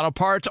O'Reilly Auto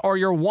Parts are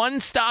your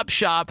one-stop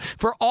shop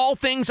for all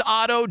things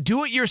auto,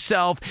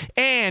 do-it-yourself,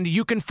 and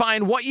you can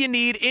find what you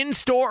need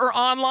in-store or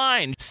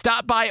online.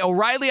 Stop by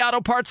O'Reilly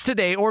Auto Parts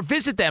today or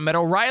visit them at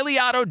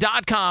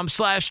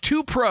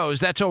O'ReillyAuto.com/2pros.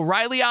 That's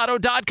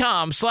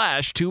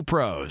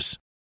O'ReillyAuto.com/2pros.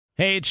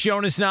 Hey, it's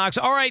Jonas Knox.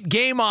 All right,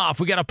 game off.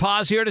 We got to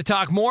pause here to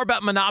talk more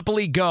about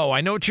Monopoly Go. I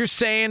know what you're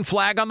saying,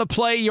 flag on the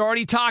play. You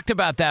already talked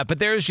about that, but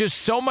there's just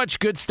so much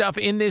good stuff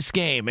in this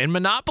game. In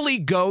Monopoly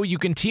Go, you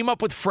can team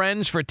up with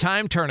friends for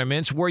time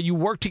tournaments where you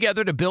work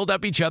together to build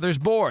up each other's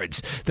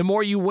boards. The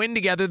more you win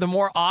together, the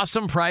more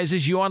awesome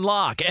prizes you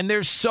unlock. And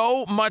there's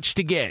so much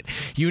to get.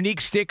 Unique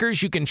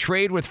stickers you can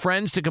trade with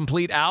friends to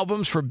complete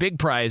albums for big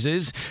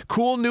prizes,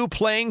 cool new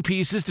playing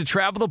pieces to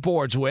travel the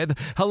boards with,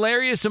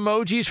 hilarious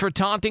emojis for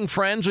taunting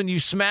friends when you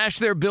smash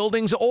their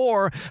buildings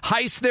or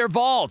heist their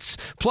vaults.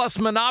 Plus,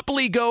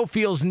 Monopoly Go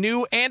feels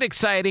new and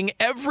exciting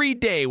every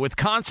day with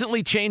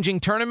constantly changing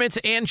tournaments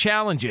and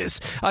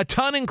challenges. A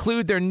ton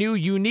include their new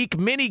unique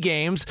mini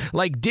games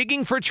like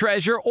digging for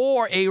treasure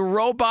or a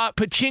robot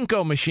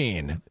pachinko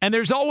machine. And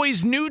there's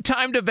always new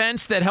timed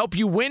events that help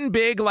you win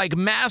big, like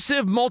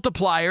massive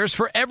multipliers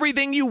for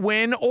everything you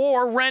win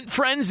or rent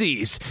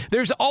frenzies.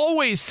 There's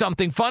always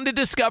something fun to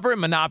discover in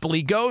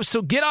Monopoly Go,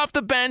 so get off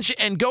the bench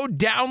and go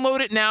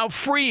download it now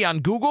free on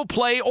Google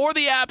Play or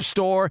the App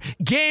Store.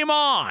 Game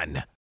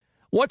on!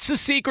 What's the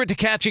secret to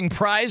catching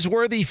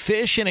prize-worthy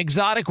fish in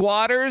exotic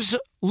waters?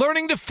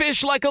 Learning to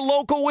fish like a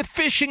local with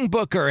Fishing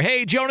Booker.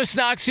 Hey, Jonas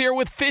Knox here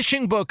with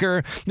Fishing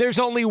Booker. There's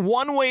only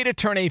one way to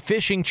turn a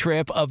fishing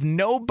trip of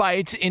no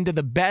bites into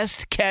the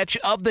best catch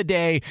of the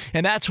day,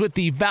 and that's with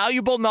the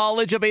valuable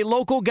knowledge of a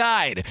local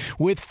guide.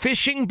 With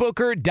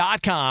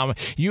FishingBooker.com,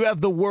 you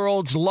have the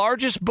world's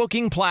largest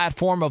booking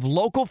platform of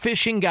local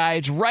fishing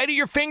guides right at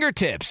your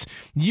fingertips.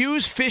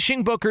 Use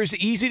Fishing Booker's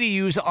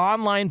easy-to-use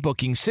online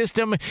booking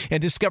system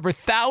and discover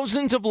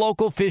thousands of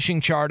local fishing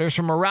charters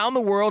from around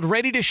the world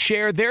ready to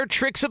share their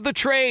tricks of the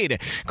trade.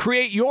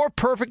 Create your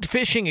perfect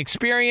fishing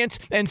experience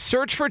and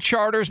search for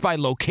charters by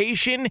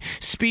location,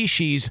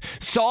 species,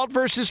 salt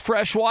versus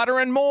freshwater,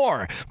 and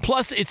more.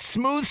 Plus, it's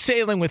smooth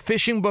sailing with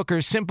Fishing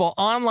Booker's simple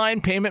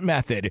online payment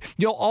method.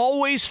 You'll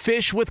always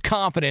fish with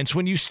confidence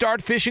when you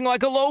start fishing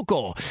like a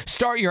local.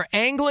 Start your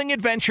angling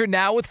adventure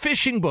now with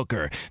Fishing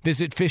Booker.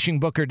 Visit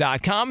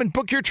FishingBooker.com and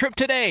book your trip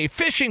today.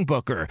 Fishing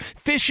Booker.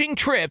 Fishing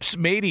trips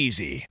made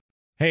easy.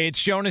 Hey,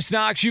 it's Jonas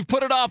Knox. You've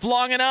put it off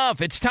long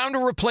enough. It's time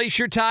to replace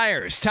your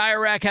tires.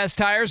 Tire Rack has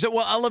tires that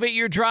will elevate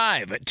your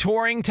drive.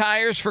 Touring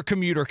tires for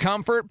commuter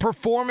comfort,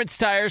 performance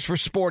tires for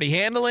sporty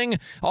handling,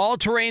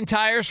 all-terrain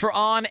tires for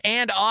on-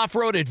 and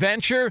off-road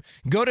adventure.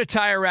 Go to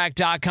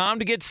TireRack.com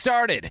to get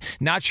started.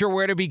 Not sure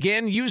where to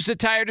begin? Use the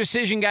Tire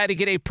Decision Guide to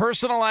get a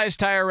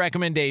personalized tire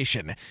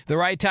recommendation. The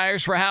right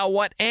tires for how,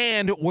 what,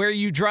 and where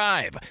you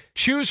drive.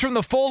 Choose from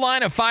the full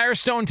line of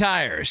Firestone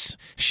tires.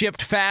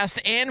 Shipped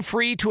fast and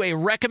free to a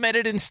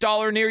recommended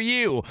installer near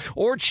you,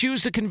 or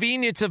choose the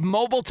convenience of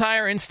mobile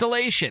tire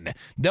installation.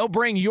 They'll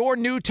bring your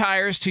new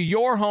tires to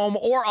your home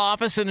or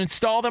office and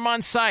install them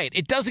on site.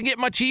 It doesn't get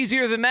much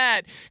easier than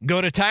that. Go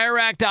to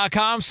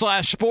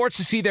TireRack.com/sports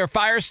to see their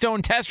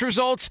Firestone test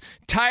results,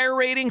 tire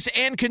ratings,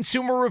 and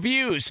consumer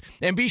reviews.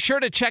 And be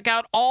sure to check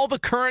out all the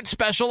current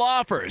special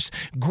offers.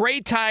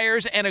 Great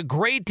tires and a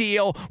great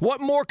deal. What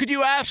more could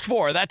you ask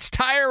for? That's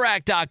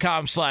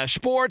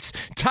TireRack.com/sports.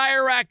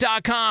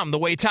 TireRack.com, the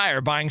way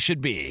tire buying should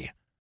be.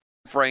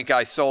 Frank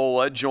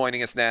Isola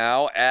joining us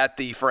now at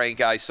the Frank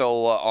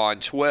Isola on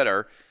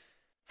Twitter.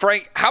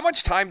 Frank, how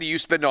much time do you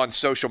spend on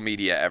social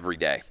media every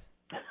day?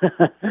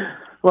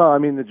 Well, I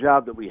mean, the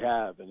job that we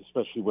have, and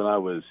especially when I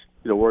was,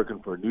 working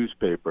for a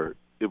newspaper,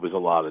 it was a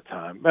lot of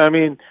time. I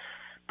mean,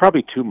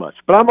 probably too much.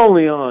 But I'm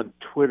only on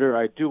Twitter.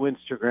 I do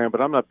Instagram,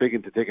 but I'm not big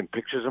into taking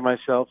pictures of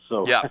myself.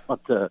 So yeah.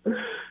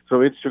 So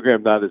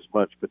Instagram, not as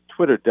much, but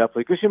Twitter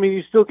definitely. Because,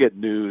 you still get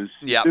news.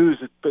 Yeah. News,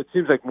 but it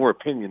seems like more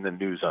opinion than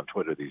news on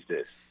Twitter these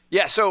days.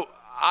 Yeah, so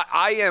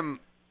I am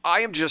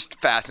just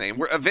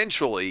fascinated.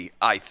 Eventually,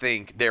 I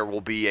think there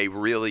will be a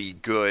really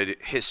good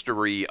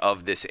history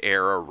of this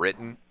era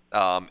written.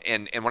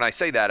 And when I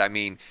say that, I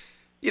mean,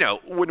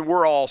 when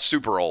we're all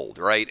super old,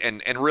 right?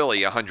 And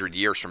really 100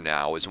 years from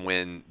now is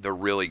when the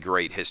really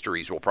great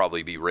histories will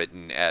probably be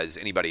written, as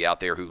anybody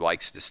out there who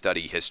likes to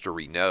study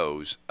history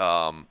knows.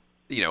 A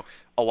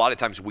lot of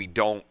times we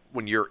don't,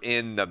 when you're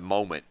in the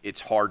moment,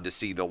 it's hard to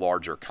see the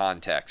larger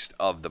context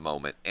of the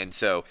moment. And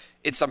so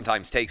it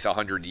sometimes takes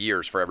 100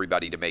 years for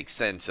everybody to make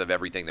sense of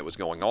everything that was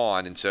going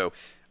on. And so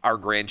our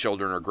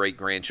grandchildren or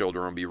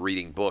great-grandchildren will be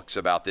reading books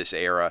about this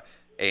era,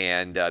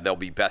 and they'll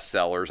be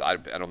bestsellers. I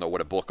don't know what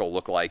a book will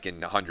look like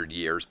in 100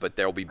 years, but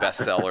there'll be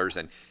bestsellers,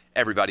 and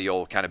everybody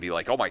will kind of be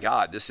like, oh my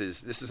God, this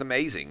is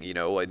amazing,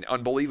 and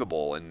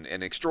unbelievable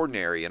and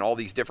extraordinary, and all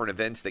these different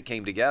events that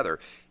came together.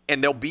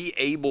 And they'll be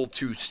able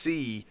to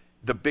see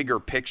the bigger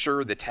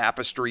picture, the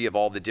tapestry of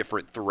all the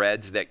different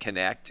threads that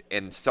connect,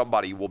 and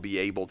somebody will be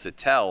able to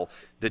tell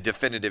the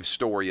definitive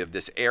story of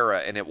this era,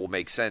 and it will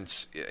make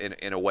sense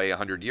in a way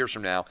 100 years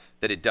from now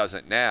that it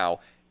doesn't now.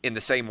 In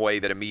the same way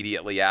that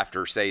immediately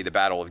after, say, the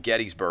Battle of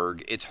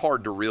Gettysburg, it's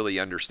hard to really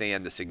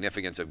understand the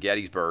significance of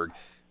Gettysburg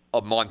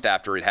a month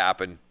after it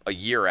happened, a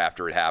year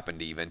after it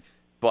happened even.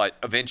 But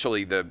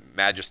eventually the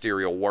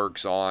magisterial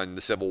works on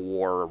the Civil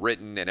War are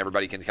written, and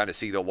everybody can kind of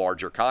see the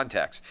larger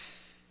context.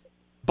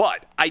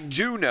 But I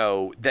do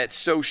know that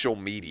social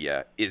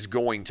media is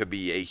going to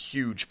be a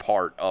huge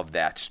part of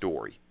that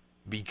story,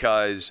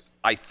 because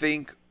I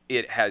think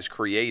it has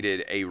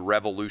created a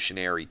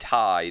revolutionary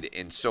tide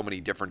in so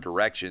many different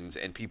directions,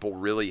 and people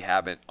really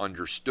haven't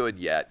understood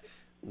yet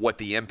what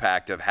the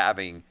impact of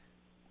having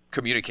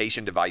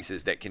communication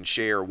devices that can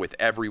share with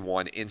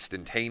everyone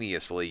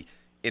instantaneously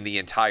in the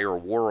entire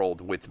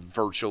world with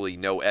virtually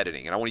no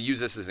editing. And I want to use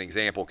this as an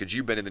example because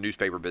you've been in the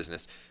newspaper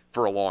business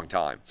for a long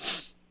time.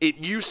 It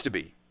used to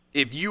be,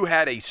 if you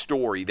had a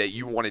story that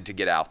you wanted to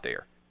get out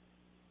there,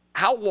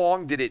 how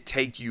long did it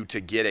take you to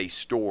get a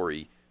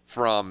story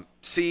from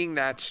seeing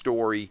that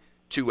story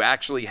to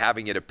actually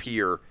having it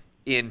appear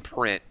in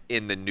print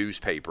in the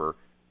newspaper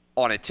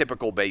on a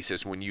typical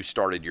basis when you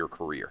started your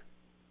career?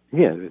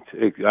 Yeah,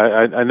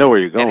 I know where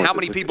you're going. And how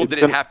many people did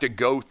it have to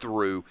go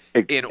through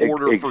in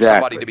order for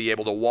somebody to be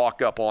able to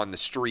walk up on the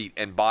street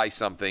and buy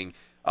something,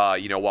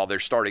 while they're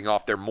starting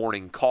off their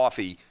morning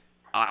coffee?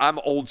 I'm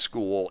old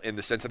school in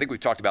the sense, I think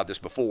we've talked about this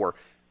before.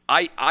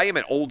 I am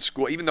an old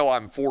school, even though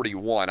I'm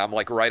 41, I'm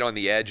like right on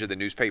the edge of the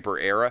newspaper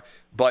era.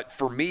 But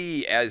for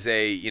me as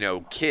a,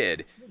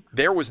 kid,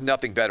 there was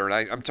nothing better.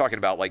 And I'm talking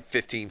about like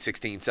 15,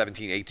 16,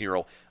 17,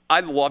 18-year-old.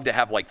 I'd love to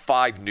have like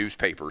 5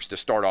 newspapers to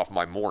start off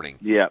my morning.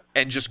 Yeah.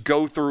 And just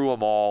go through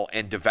them all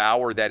and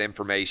devour that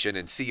information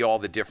and see all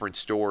the different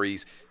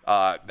stories.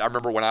 I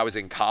remember when I was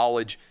in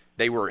college,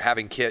 they were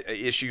having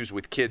issues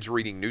with kids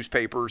reading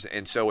newspapers.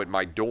 And so at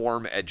my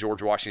dorm at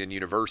George Washington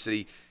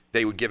University,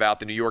 they would give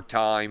out the New York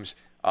Times,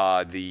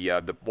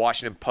 the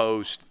Washington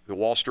Post, the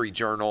Wall Street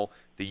Journal,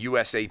 the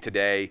USA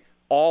Today,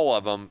 all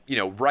of them,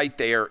 right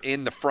there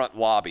in the front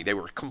lobby. They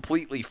were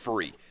completely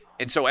free.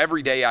 And so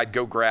every day I'd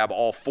go grab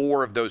all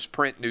 4 of those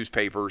print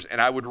newspapers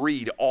and I would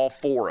read all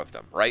 4 of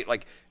them, right?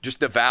 Like just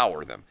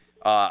devour them.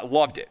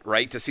 Loved it,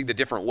 right? To see the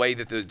different way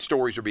that the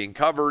stories are being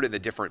covered and the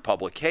different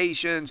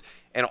publications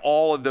and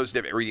all of those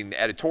different, reading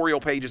the editorial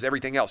pages,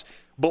 everything else.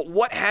 But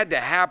what had to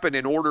happen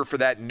in order for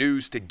that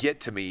news to get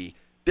to me?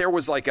 There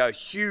was like a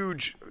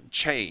huge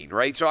chain,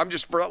 right? So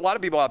for a lot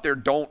of people out there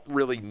don't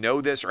really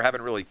know this or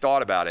haven't really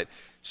thought about it.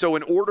 So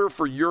in order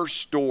for your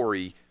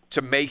story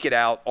to make it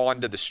out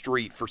onto the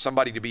street for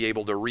somebody to be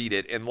able to read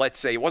it, and let's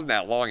say it wasn't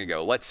that long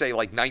ago, let's say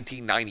like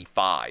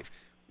 1995,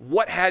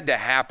 what had to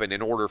happen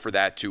in order for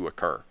that to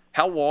occur?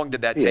 How long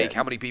did that take?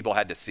 How many people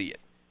had to see it?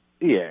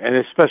 Yeah, and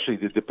especially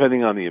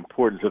depending on the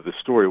importance of the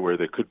story where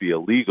there could be a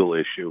legal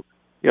issue,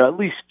 at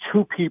least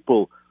 2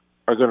 people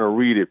are going to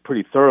read it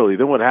pretty thoroughly.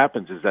 Then what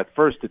happens is that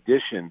first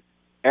edition,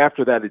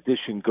 after that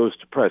edition goes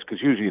to press,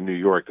 because usually in New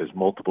York there's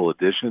multiple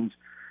editions,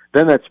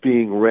 then that's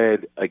being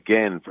read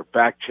again for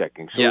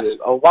fact-checking. So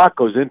a lot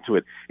goes into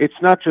it. It's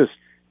not just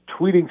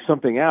tweeting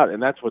something out,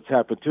 and that's what's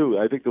happened too.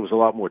 I think there was a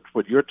lot more,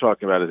 what you're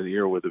talking about is an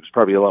era where there was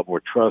probably a lot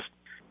more trust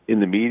in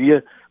the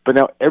media, but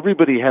now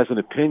everybody has an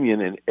opinion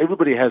and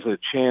everybody has a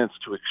chance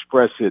to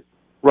express it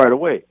right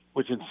away,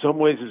 which in some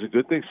ways is a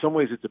good thing. Some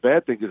ways it's a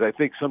bad thing, because I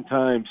think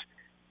sometimes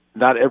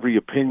not every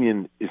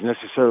opinion is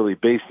necessarily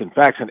based in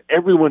facts, and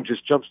everyone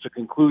just jumps to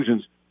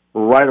conclusions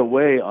right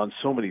away on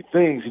so many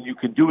things, and you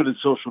can do it in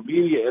social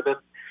media,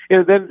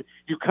 and then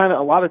you kind of,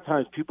 a lot of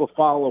times people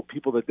follow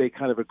people that they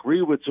kind of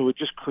agree with, so it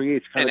just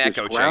creates kind of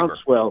echo this chamber.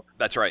 Groundswell.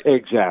 That's right.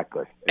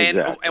 Exactly.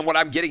 And what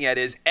I'm getting at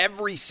is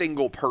every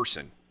single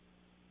person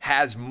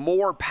has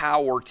more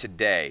power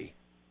today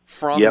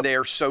from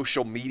their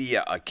social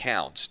media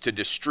accounts to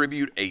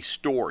distribute a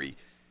story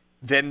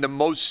than the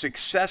most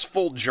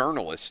successful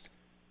journalist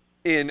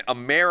in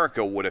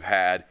America would have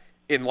had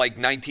in like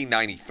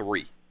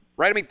 1993.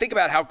 Right? I mean, think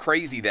about how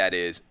crazy that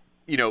is.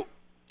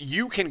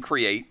 You can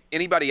create,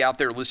 anybody out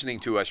there listening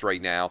to us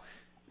right now,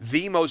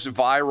 the most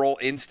viral,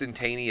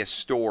 instantaneous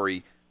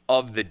story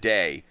of the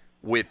day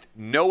with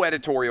no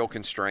editorial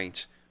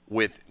constraints,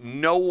 with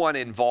no one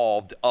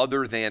involved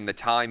other than the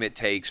time it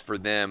takes for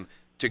them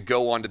to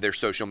go onto their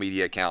social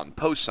media account and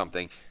post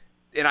something.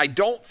 And I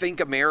don't think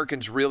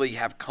Americans really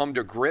have come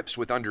to grips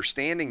with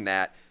understanding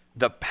that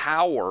the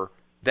power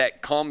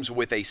that comes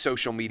with a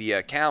social media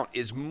account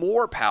is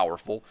more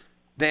powerful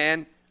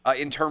than,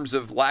 in terms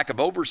of lack of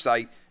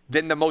oversight,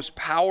 than the most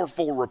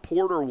powerful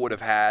reporter would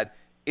have had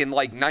in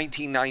like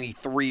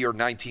 1993 or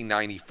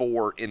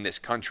 1994 in this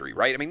country,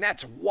 right? I mean,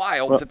 that's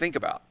wild to think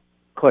about.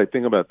 Clay,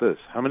 think about this.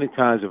 How many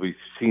times have we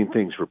seen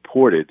things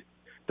reported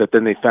that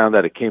then they found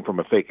out it came from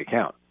a fake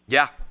account?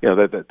 Yeah.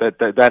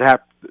 That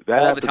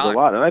happens a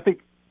lot. And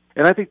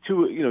I think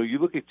too, you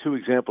look at 2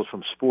 examples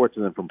from sports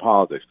and then from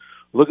politics.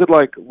 Look at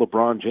like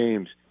LeBron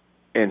James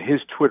and his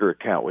Twitter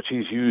account, which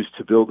he's used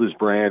to build his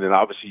brand, and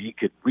obviously he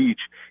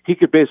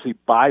could basically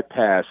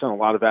bypass, and a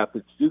lot of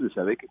athletes do this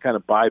now, they can kind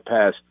of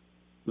bypass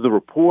the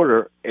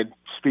reporter and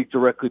speak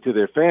directly to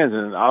their fans,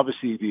 and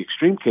obviously the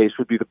extreme case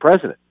would be the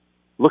president.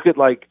 Look at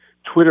like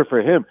Twitter for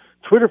him.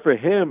 Twitter for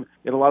him,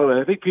 in a lot of ways,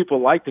 I think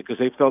people liked it because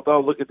they felt, oh,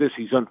 look at this,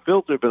 he's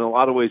unfiltered, but in a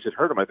lot of ways it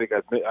hurt him. I think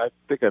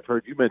I've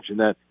heard you mention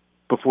that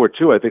before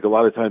too. I think a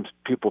lot of times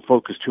people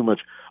focus too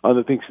much on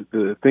the things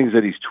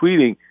that he's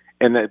tweeting,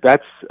 and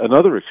that's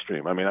another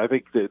extreme. I mean, I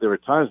think there are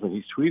times when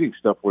he's tweeting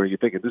stuff where you're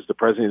thinking, this is the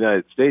president of the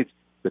United States,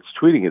 that's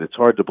tweeting it. It's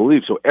hard to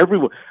believe. So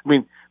everyone, I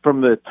mean,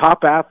 from the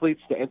top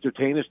athletes to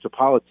entertainers to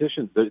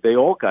politicians, they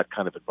all got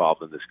kind of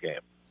involved in this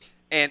game.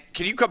 And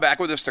can you come back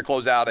with us to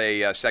close out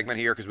a segment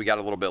here, because we got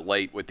a little bit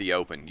late with the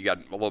Open? You got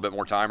a little bit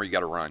more time, or you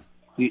got to run?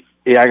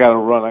 Yeah, I got to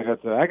run.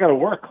 I got to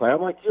work, Clay.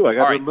 I'm like you. I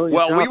got all right. a million.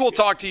 Well, we will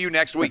talk to you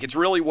next week. It's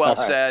really well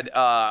said.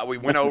 We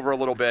went over a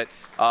little bit.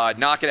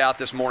 Knock it out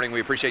this morning. We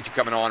appreciate you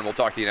coming on. We'll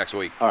talk to you next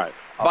week. All right.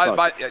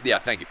 Yeah,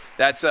 thank you.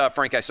 That's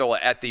Frank Isola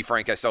at the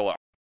Frank Isola.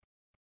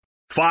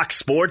 Fox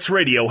Sports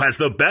Radio has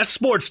the best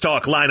sports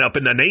talk lineup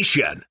in the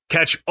nation.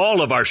 Catch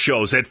all of our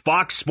shows at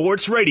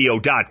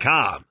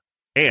foxsportsradio.com.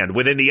 And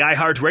within the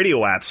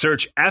iHeartRadio app,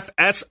 search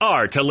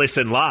FSR to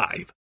listen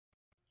live.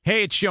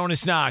 Hey, it's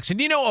Jonas Knox,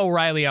 and you know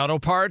O'Reilly Auto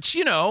Parts.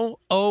 You know,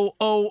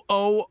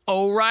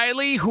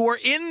 O'Reilly, who are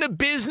in the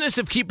business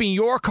of keeping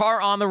your car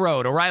on the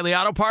road. O'Reilly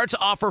Auto Parts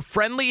offer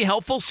friendly,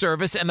 helpful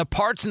service and the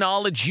parts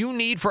knowledge you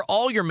need for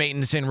all your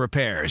maintenance and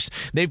repairs.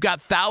 They've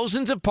got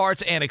thousands of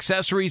parts and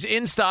accessories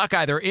in stock,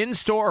 either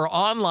in-store or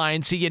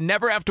online, so you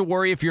never have to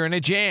worry if you're in a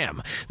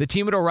jam. The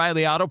team at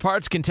O'Reilly Auto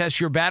Parts can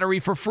test your battery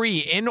for free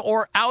in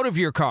or out of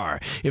your car.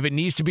 If it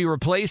needs to be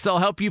replaced, they'll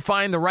help you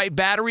find the right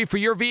battery for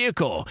your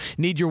vehicle.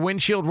 Need your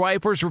windshield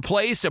wipers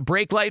replaced, a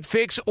brake light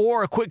fix,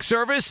 or a quick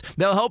service?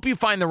 They'll help you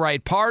find the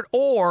right part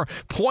or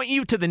point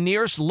you to the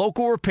nearest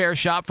local repair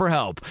shop for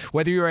help.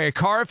 Whether you're a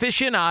car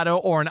aficionado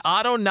or an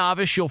auto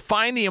novice, you'll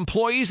find the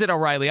employees at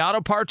O'Reilly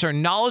Auto Parts are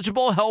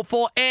knowledgeable,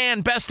 helpful,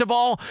 and best of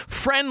all,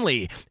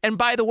 friendly. And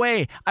by the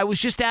way, I was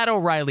just at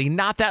O'Reilly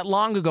not that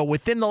long ago,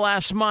 within the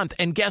last month,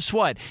 and guess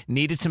what?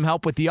 Needed some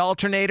help with the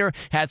alternator,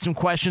 had some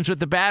questions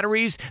with the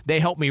batteries. They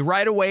helped me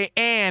right away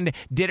and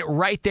did it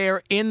right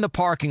there in the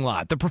parking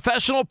lot. The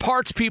professional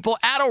parts people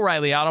at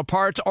O'Reilly Auto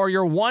Parts are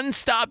your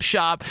one-stop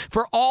shop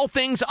for all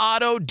things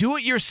auto,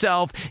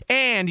 do-it-yourself,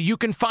 and you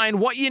can find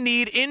what you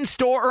need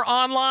in-store or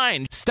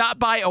online. Stop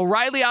by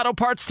O'Reilly Auto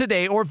Parts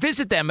today or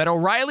visit them at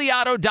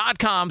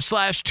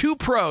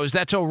O'ReillyAuto.com/2pros.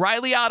 That's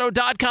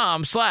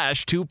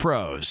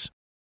O'ReillyAuto.com/2pros.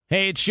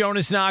 Hey, it's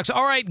Jonas Knox.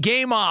 All right,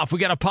 game off. We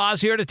got to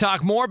pause here to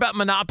talk more about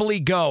Monopoly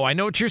Go. I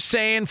know what you're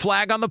saying,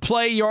 flag on the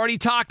play. You already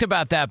talked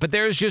about that, but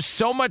there's just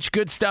so much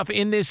good stuff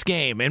in this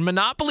game. In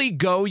Monopoly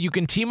Go, you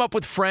can team up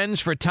with friends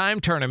for time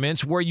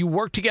tournaments where you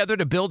work together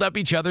to build up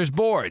each other's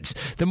boards.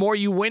 The more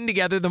you win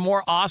together, the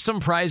more awesome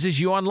prizes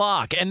you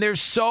unlock, and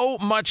there's so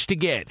much to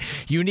get.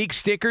 Unique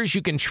stickers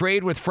you can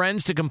trade with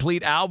friends to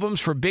complete albums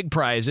for big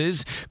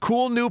prizes,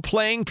 cool new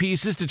playing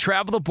pieces to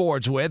travel the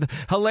boards with,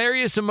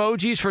 hilarious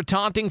emojis for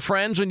taunting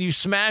friends when you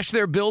smash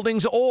their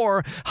buildings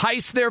or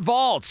heist their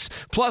vaults.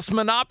 Plus,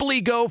 Monopoly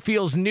Go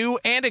feels new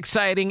and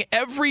exciting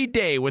every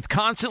day with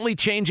constantly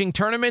changing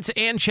tournaments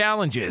and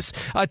challenges.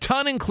 A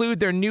ton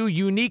include their new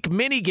unique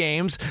mini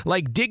games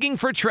like digging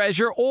for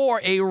treasure or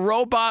a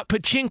robot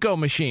pachinko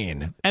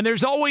machine. And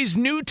there's always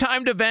new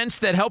timed events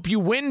that help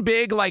you win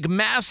big, like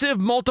massive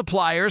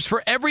multipliers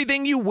for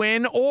everything you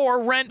win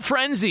or rent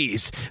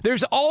frenzies.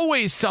 There's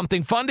always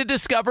something fun to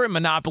discover in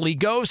Monopoly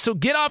Go, so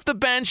get off the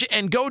bench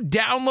and go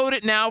download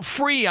it now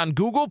free on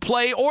Google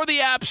Play or the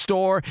App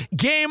Store.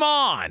 Game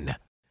on!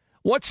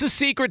 What's the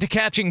secret to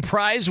catching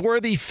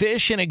prize-worthy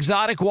fish in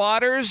exotic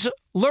waters?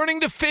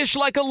 Learning to fish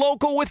like a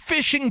local with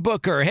Fishing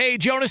Booker. Hey,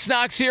 Jonas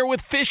Knox here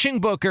with Fishing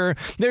Booker.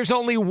 There's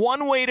only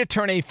one way to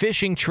turn a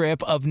fishing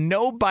trip of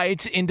no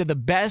bites into the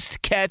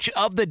best catch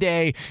of the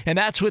day, and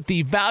that's with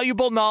the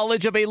valuable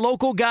knowledge of a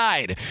local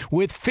guide.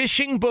 With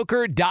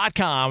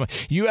FishingBooker.com,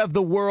 you have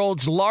the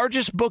world's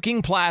largest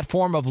booking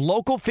platform of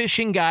local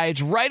fishing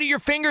guides right at your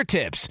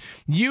fingertips.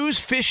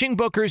 Use Fishing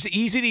Booker's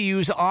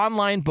easy-to-use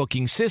online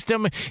booking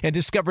system and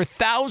discover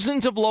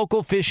thousands of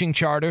local fishing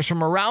charters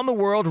from around the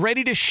world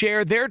ready to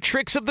share their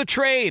tricks of the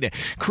trade.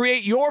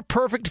 Create your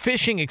perfect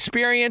fishing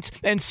experience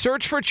and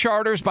search for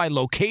charters by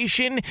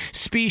location,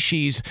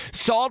 species,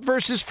 salt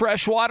versus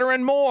freshwater,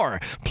 and more.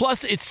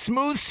 Plus, it's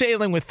smooth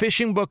sailing with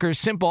Fishing Booker's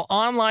simple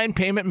online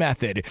payment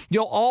method.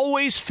 You'll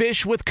always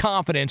fish with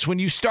confidence when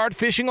you start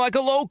fishing like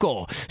a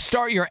local.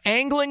 Start your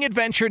angling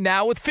adventure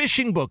now with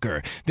Fishing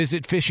Booker.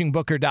 Visit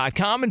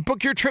FishingBooker.com and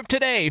book your trip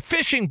today.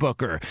 Fishing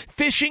Booker.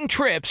 Fishing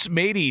trips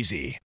made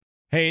easy.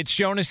 Hey, it's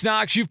Jonas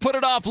Knox. You've put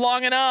it off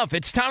long enough.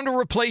 It's time to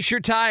replace your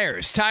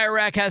tires. Tire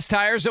Rack has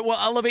tires that will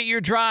elevate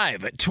your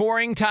drive.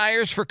 Touring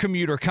tires for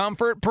commuter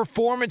comfort,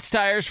 performance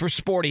tires for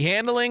sporty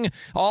handling,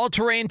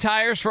 all-terrain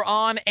tires for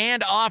on-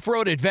 and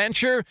off-road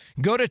adventure.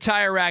 Go to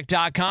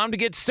TireRack.com to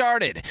get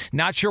started.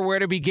 Not sure where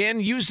to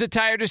begin? Use the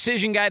Tire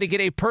Decision Guide to get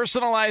a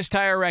personalized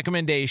tire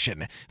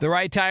recommendation. The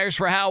right tires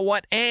for how,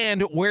 what,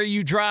 and where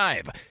you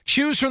drive.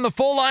 Choose from the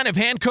full line of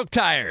hand-cooked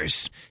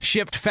tires.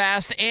 Shipped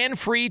fast and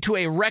free to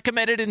a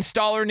recommended installer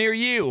installer near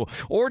you,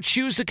 or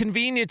choose the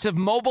convenience of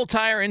mobile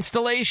tire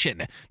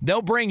installation.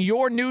 They'll bring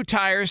your new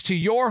tires to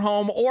your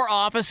home or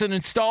office and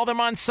install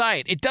them on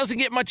site. It doesn't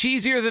get much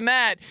easier than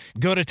that.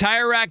 Go to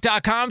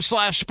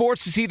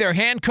TireRack.com/sports to see their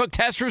hand-cooked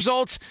test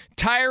results,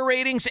 tire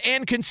ratings,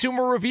 and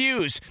consumer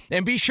reviews.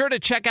 And be sure to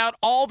check out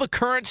all the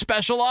current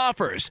special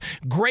offers.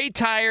 Great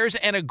tires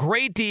and a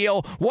great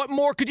deal. What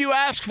more could you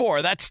ask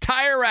for? That's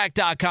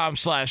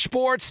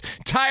TireRack.com/sports.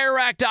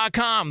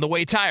 TireRack.com, the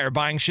way tire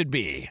buying should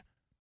be.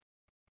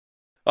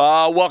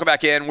 Welcome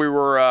back in. We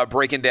were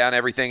breaking down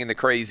everything in the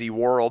crazy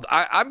world.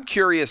 I'm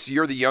curious,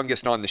 you're the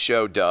youngest on the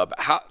show, Dub.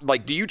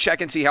 Do you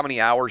check and see how many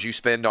hours you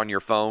spend on your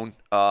phone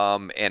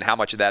and how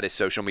much of that is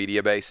social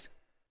media based?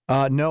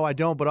 No, I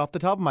don't. But off the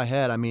top of my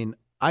head, I mean,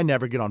 I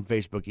never get on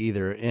Facebook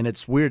either. And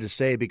it's weird to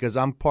say because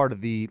I'm part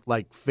of the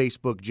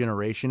Facebook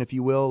generation, if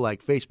you will.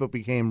 Like Facebook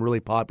became really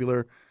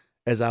popular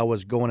as I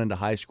was going into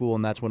high school,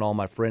 and that's when all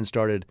my friends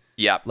started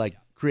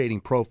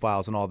creating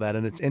profiles and all that.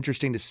 And it's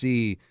interesting to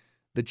see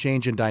the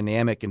change in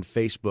dynamic in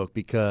Facebook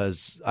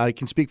because I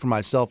can speak for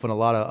myself and a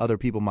lot of other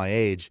people my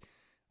age.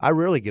 I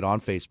rarely get on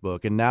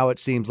Facebook, and now it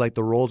seems like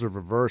the roles are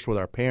reversed with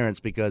our parents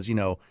because,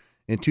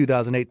 in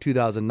 2008,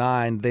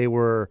 2009, they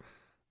were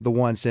the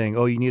ones saying,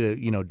 oh, you need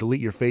to, delete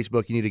your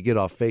Facebook, you need to get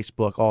off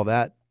Facebook, all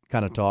that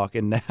kind of talk.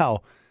 And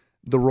now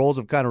the roles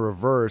have kind of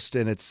reversed,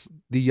 and it's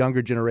the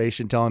younger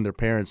generation telling their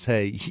parents,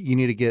 hey, you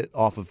need to get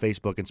off of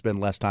Facebook and spend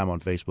less time on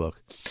Facebook.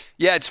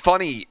 Yeah, it's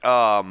funny.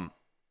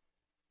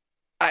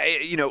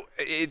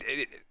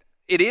 It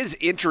is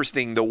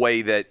interesting the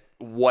way that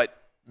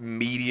what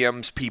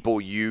mediums people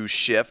use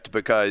shift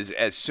because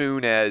as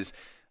soon as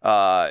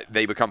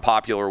they become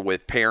popular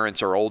with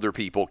parents or older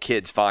people,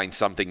 kids find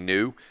something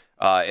new.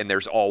 And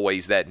there's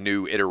always that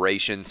new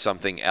iteration,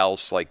 something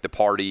else. Like the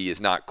party is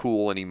not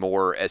cool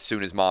anymore as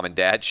soon as mom and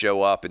dad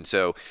show up. And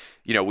so,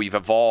 we've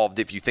evolved.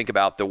 If you think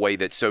about the way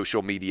that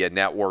social media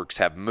networks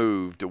have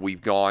moved,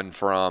 we've gone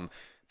from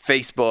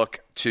Facebook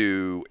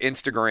to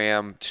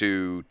Instagram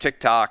to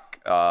TikTok.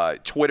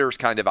 Twitter's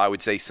kind of, I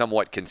would say,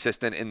 somewhat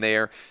consistent in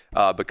there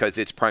because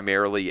it's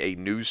primarily a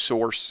news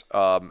source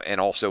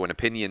and also an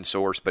opinion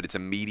source, but it's a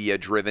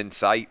media-driven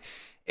site.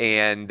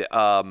 And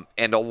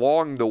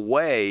along the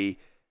way,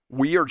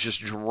 we are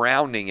just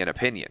drowning in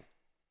opinion,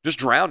 just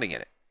drowning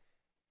in it.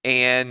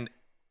 And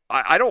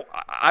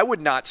I would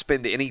not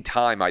spend any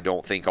time, I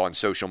don't think, on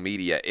social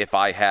media if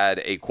I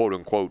had a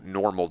quote-unquote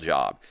normal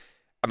job.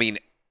 I mean,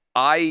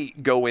 I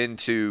go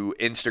into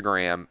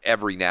Instagram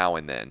every now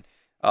and then.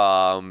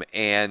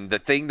 And the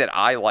thing that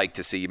I like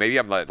to see, maybe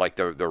I'm like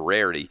the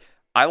rarity,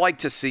 I like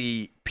to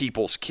see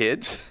people's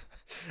kids.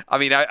 I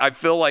mean, I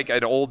feel like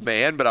an old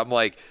man, but I'm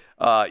like,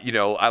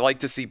 I like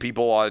to see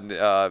people on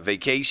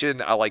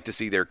vacation. I like to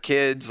see their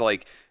kids.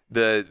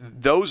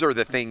 Those are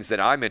the things that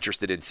I'm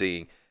interested in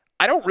seeing.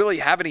 I don't really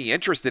have any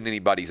interest in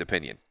anybody's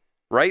opinion,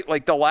 right?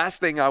 Like the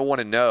last thing I want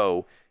to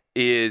know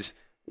is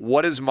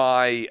what is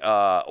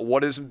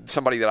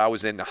somebody that I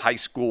was in high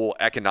school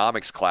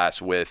economics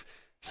class with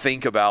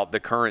think about the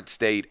current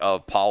state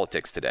of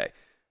politics today.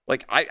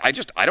 Like, I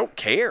don't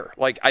care.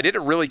 Like, I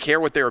didn't really care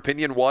what their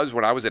opinion was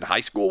when I was in high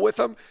school with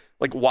them.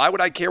 Like, why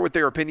would I care what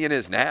their opinion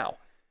is now?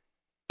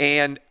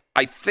 And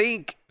I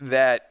think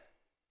that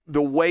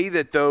the way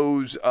that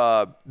those,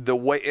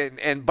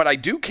 but I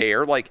do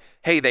care, like,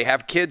 hey, they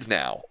have kids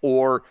now,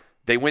 or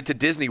they went to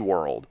Disney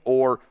World,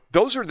 or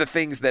those are the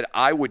things that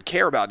I would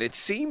care about. And it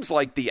seems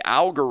like the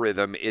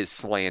algorithm is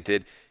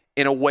slanted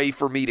in a way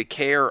for me to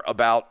care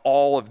about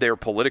all of their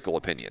political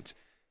opinions,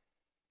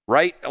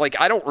 right? Like,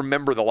 I don't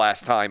remember the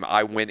last time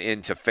I went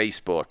into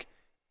Facebook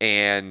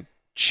and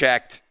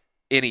checked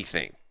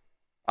anything.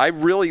 I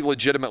really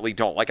legitimately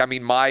don't. Like, I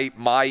mean,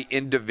 my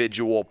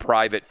individual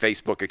private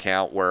Facebook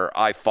account where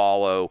I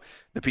follow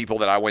the people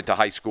that I went to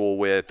high school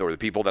with or the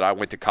people that I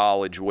went to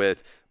college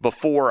with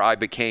before I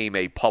became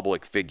a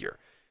public figure.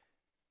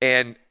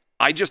 And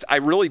I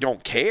really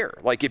don't care.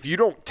 Like, if you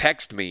don't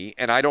text me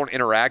and I don't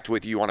interact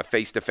with you on a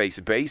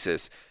face-to-face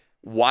basis,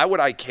 why would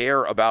I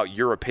care about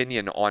your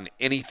opinion on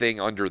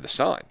anything under the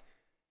sun?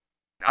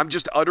 I'm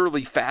just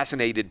utterly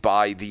fascinated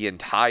by the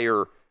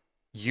entire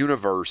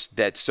universe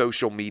that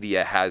social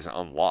media has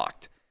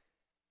unlocked.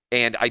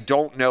 And I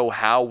don't know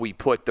how we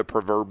put the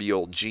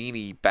proverbial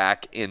genie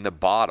back in the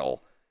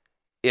bottle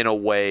in a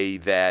way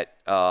that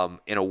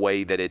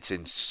it's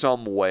in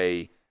some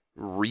way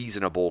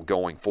reasonable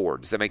going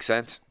forward. Does that make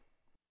sense?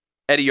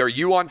 Eddie, are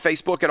you on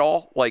Facebook at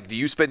all? Like, do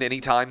you spend any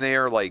time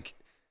there? Like,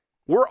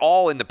 we're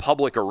all in the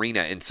public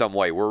arena in some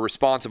way. We're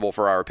responsible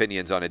for our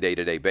opinions on a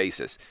day-to-day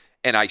basis.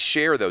 And I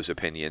share those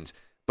opinions.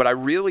 But I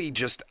really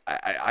just,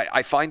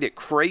 I find it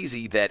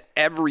crazy that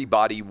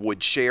everybody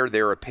would share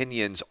their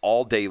opinions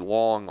all day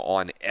long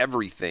on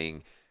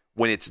everything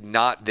when it's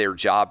not their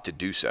job to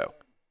do so.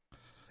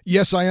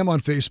 Yes, I am on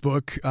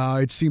Facebook.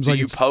 It seems like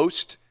you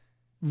post?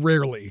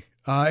 Rarely.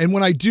 And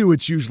when I do,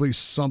 it's usually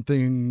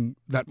something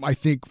that I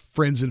think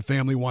friends and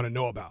family want to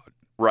know about.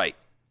 Right.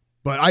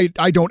 But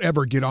I don't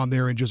ever get on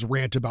there and just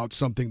rant about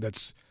something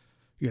that's,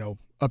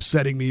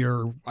 upsetting me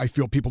or I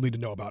feel people need to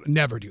know about.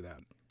 Never do that.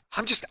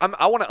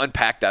 I want to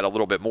unpack that a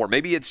little bit more.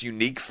 Maybe it's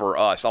unique for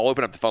us. I'll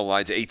open up the phone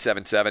lines at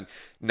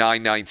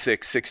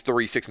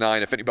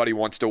 877-996-6369 if anybody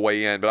wants to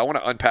weigh in. But I want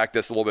to unpack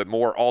this a little bit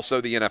more. Also,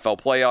 the NFL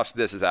playoffs.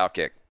 This is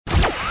Outkick.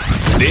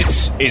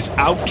 This is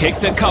Outkick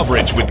the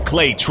Coverage with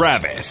Clay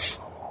Travis.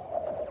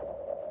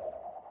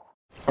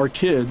 Our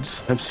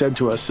kids have said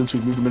to us since we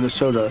moved to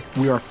Minnesota,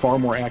 we are far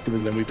more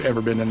active than we've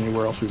ever been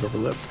anywhere else we've ever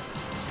lived.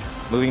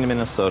 Moving to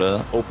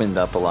Minnesota opened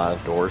up a lot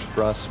of doors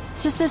for us.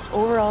 Just this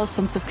overall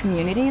sense of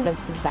community, of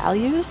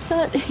values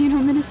that,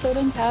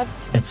 Minnesotans have.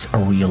 It's a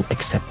real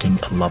accepting,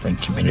 loving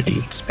community,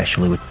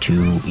 especially with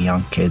 2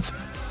 young kids.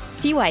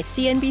 See why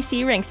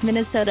CNBC ranks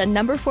Minnesota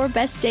number 4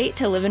 best state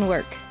to live and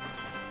work.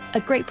 A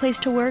great place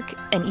to work,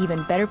 an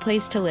even better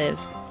place to live.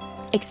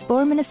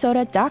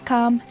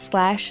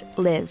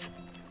 ExploreMinnesota.com/live.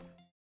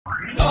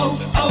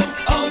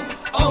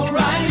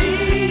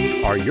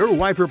 O'Reilly. Are your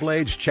wiper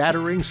blades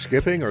chattering,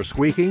 skipping, or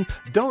squeaking?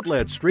 Don't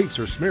let streaks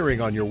or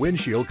smearing on your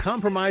windshield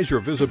compromise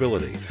your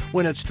visibility.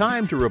 When it's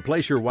time to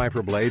replace your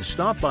wiper blades,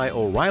 stop by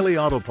O'Reilly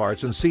Auto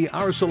Parts and see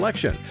our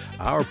selection.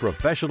 Our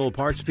professional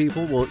parts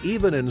people will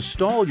even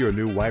install your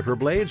new wiper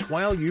blades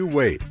while you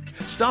wait.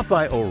 Stop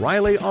by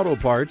O'Reilly Auto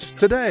Parts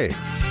today.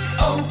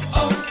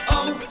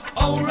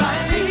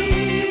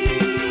 O'Reilly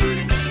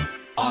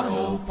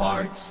Auto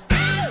Parts.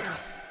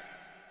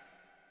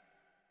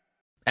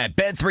 At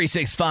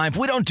Bet365,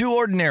 we don't do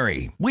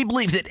ordinary. We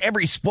believe that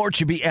every sport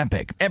should be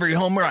epic. Every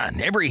home run,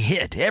 every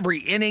hit, every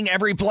inning,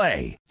 every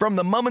play. From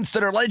the moments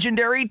that are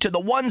legendary to the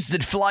ones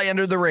that fly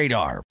under the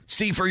radar.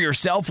 See for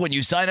yourself when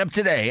you sign up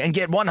today and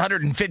get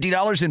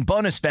 $150 in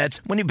bonus bets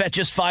when you bet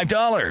just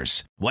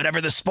 $5. Whatever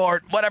the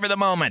sport, whatever the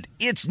moment,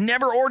 it's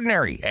never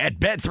ordinary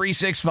at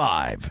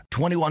Bet365.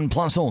 21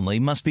 plus only.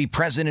 Must be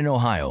present in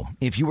Ohio.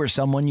 If you or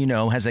someone you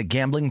know has a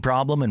gambling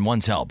problem and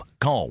wants help,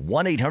 call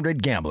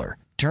 1-800-GAMBLER.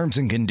 Terms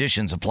and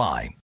conditions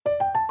apply.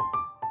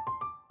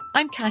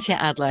 I'm Katya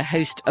Adler,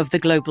 host of The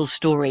Global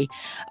Story.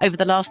 Over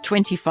the last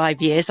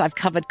 25 years, I've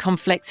covered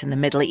conflicts in the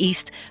Middle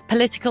East,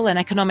 political and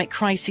economic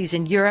crises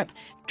in Europe,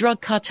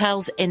 drug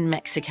cartels in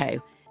Mexico.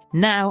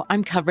 Now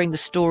I'm covering the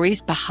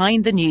stories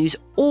behind the news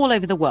all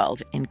over the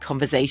world in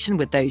conversation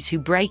with those who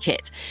break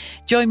it.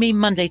 Join me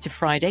Monday to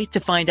Friday to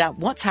find out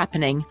what's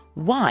happening,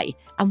 why,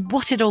 and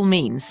what it all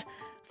means.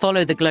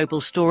 Follow The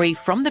Global Story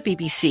from the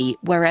BBC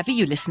wherever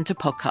you listen to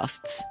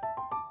podcasts.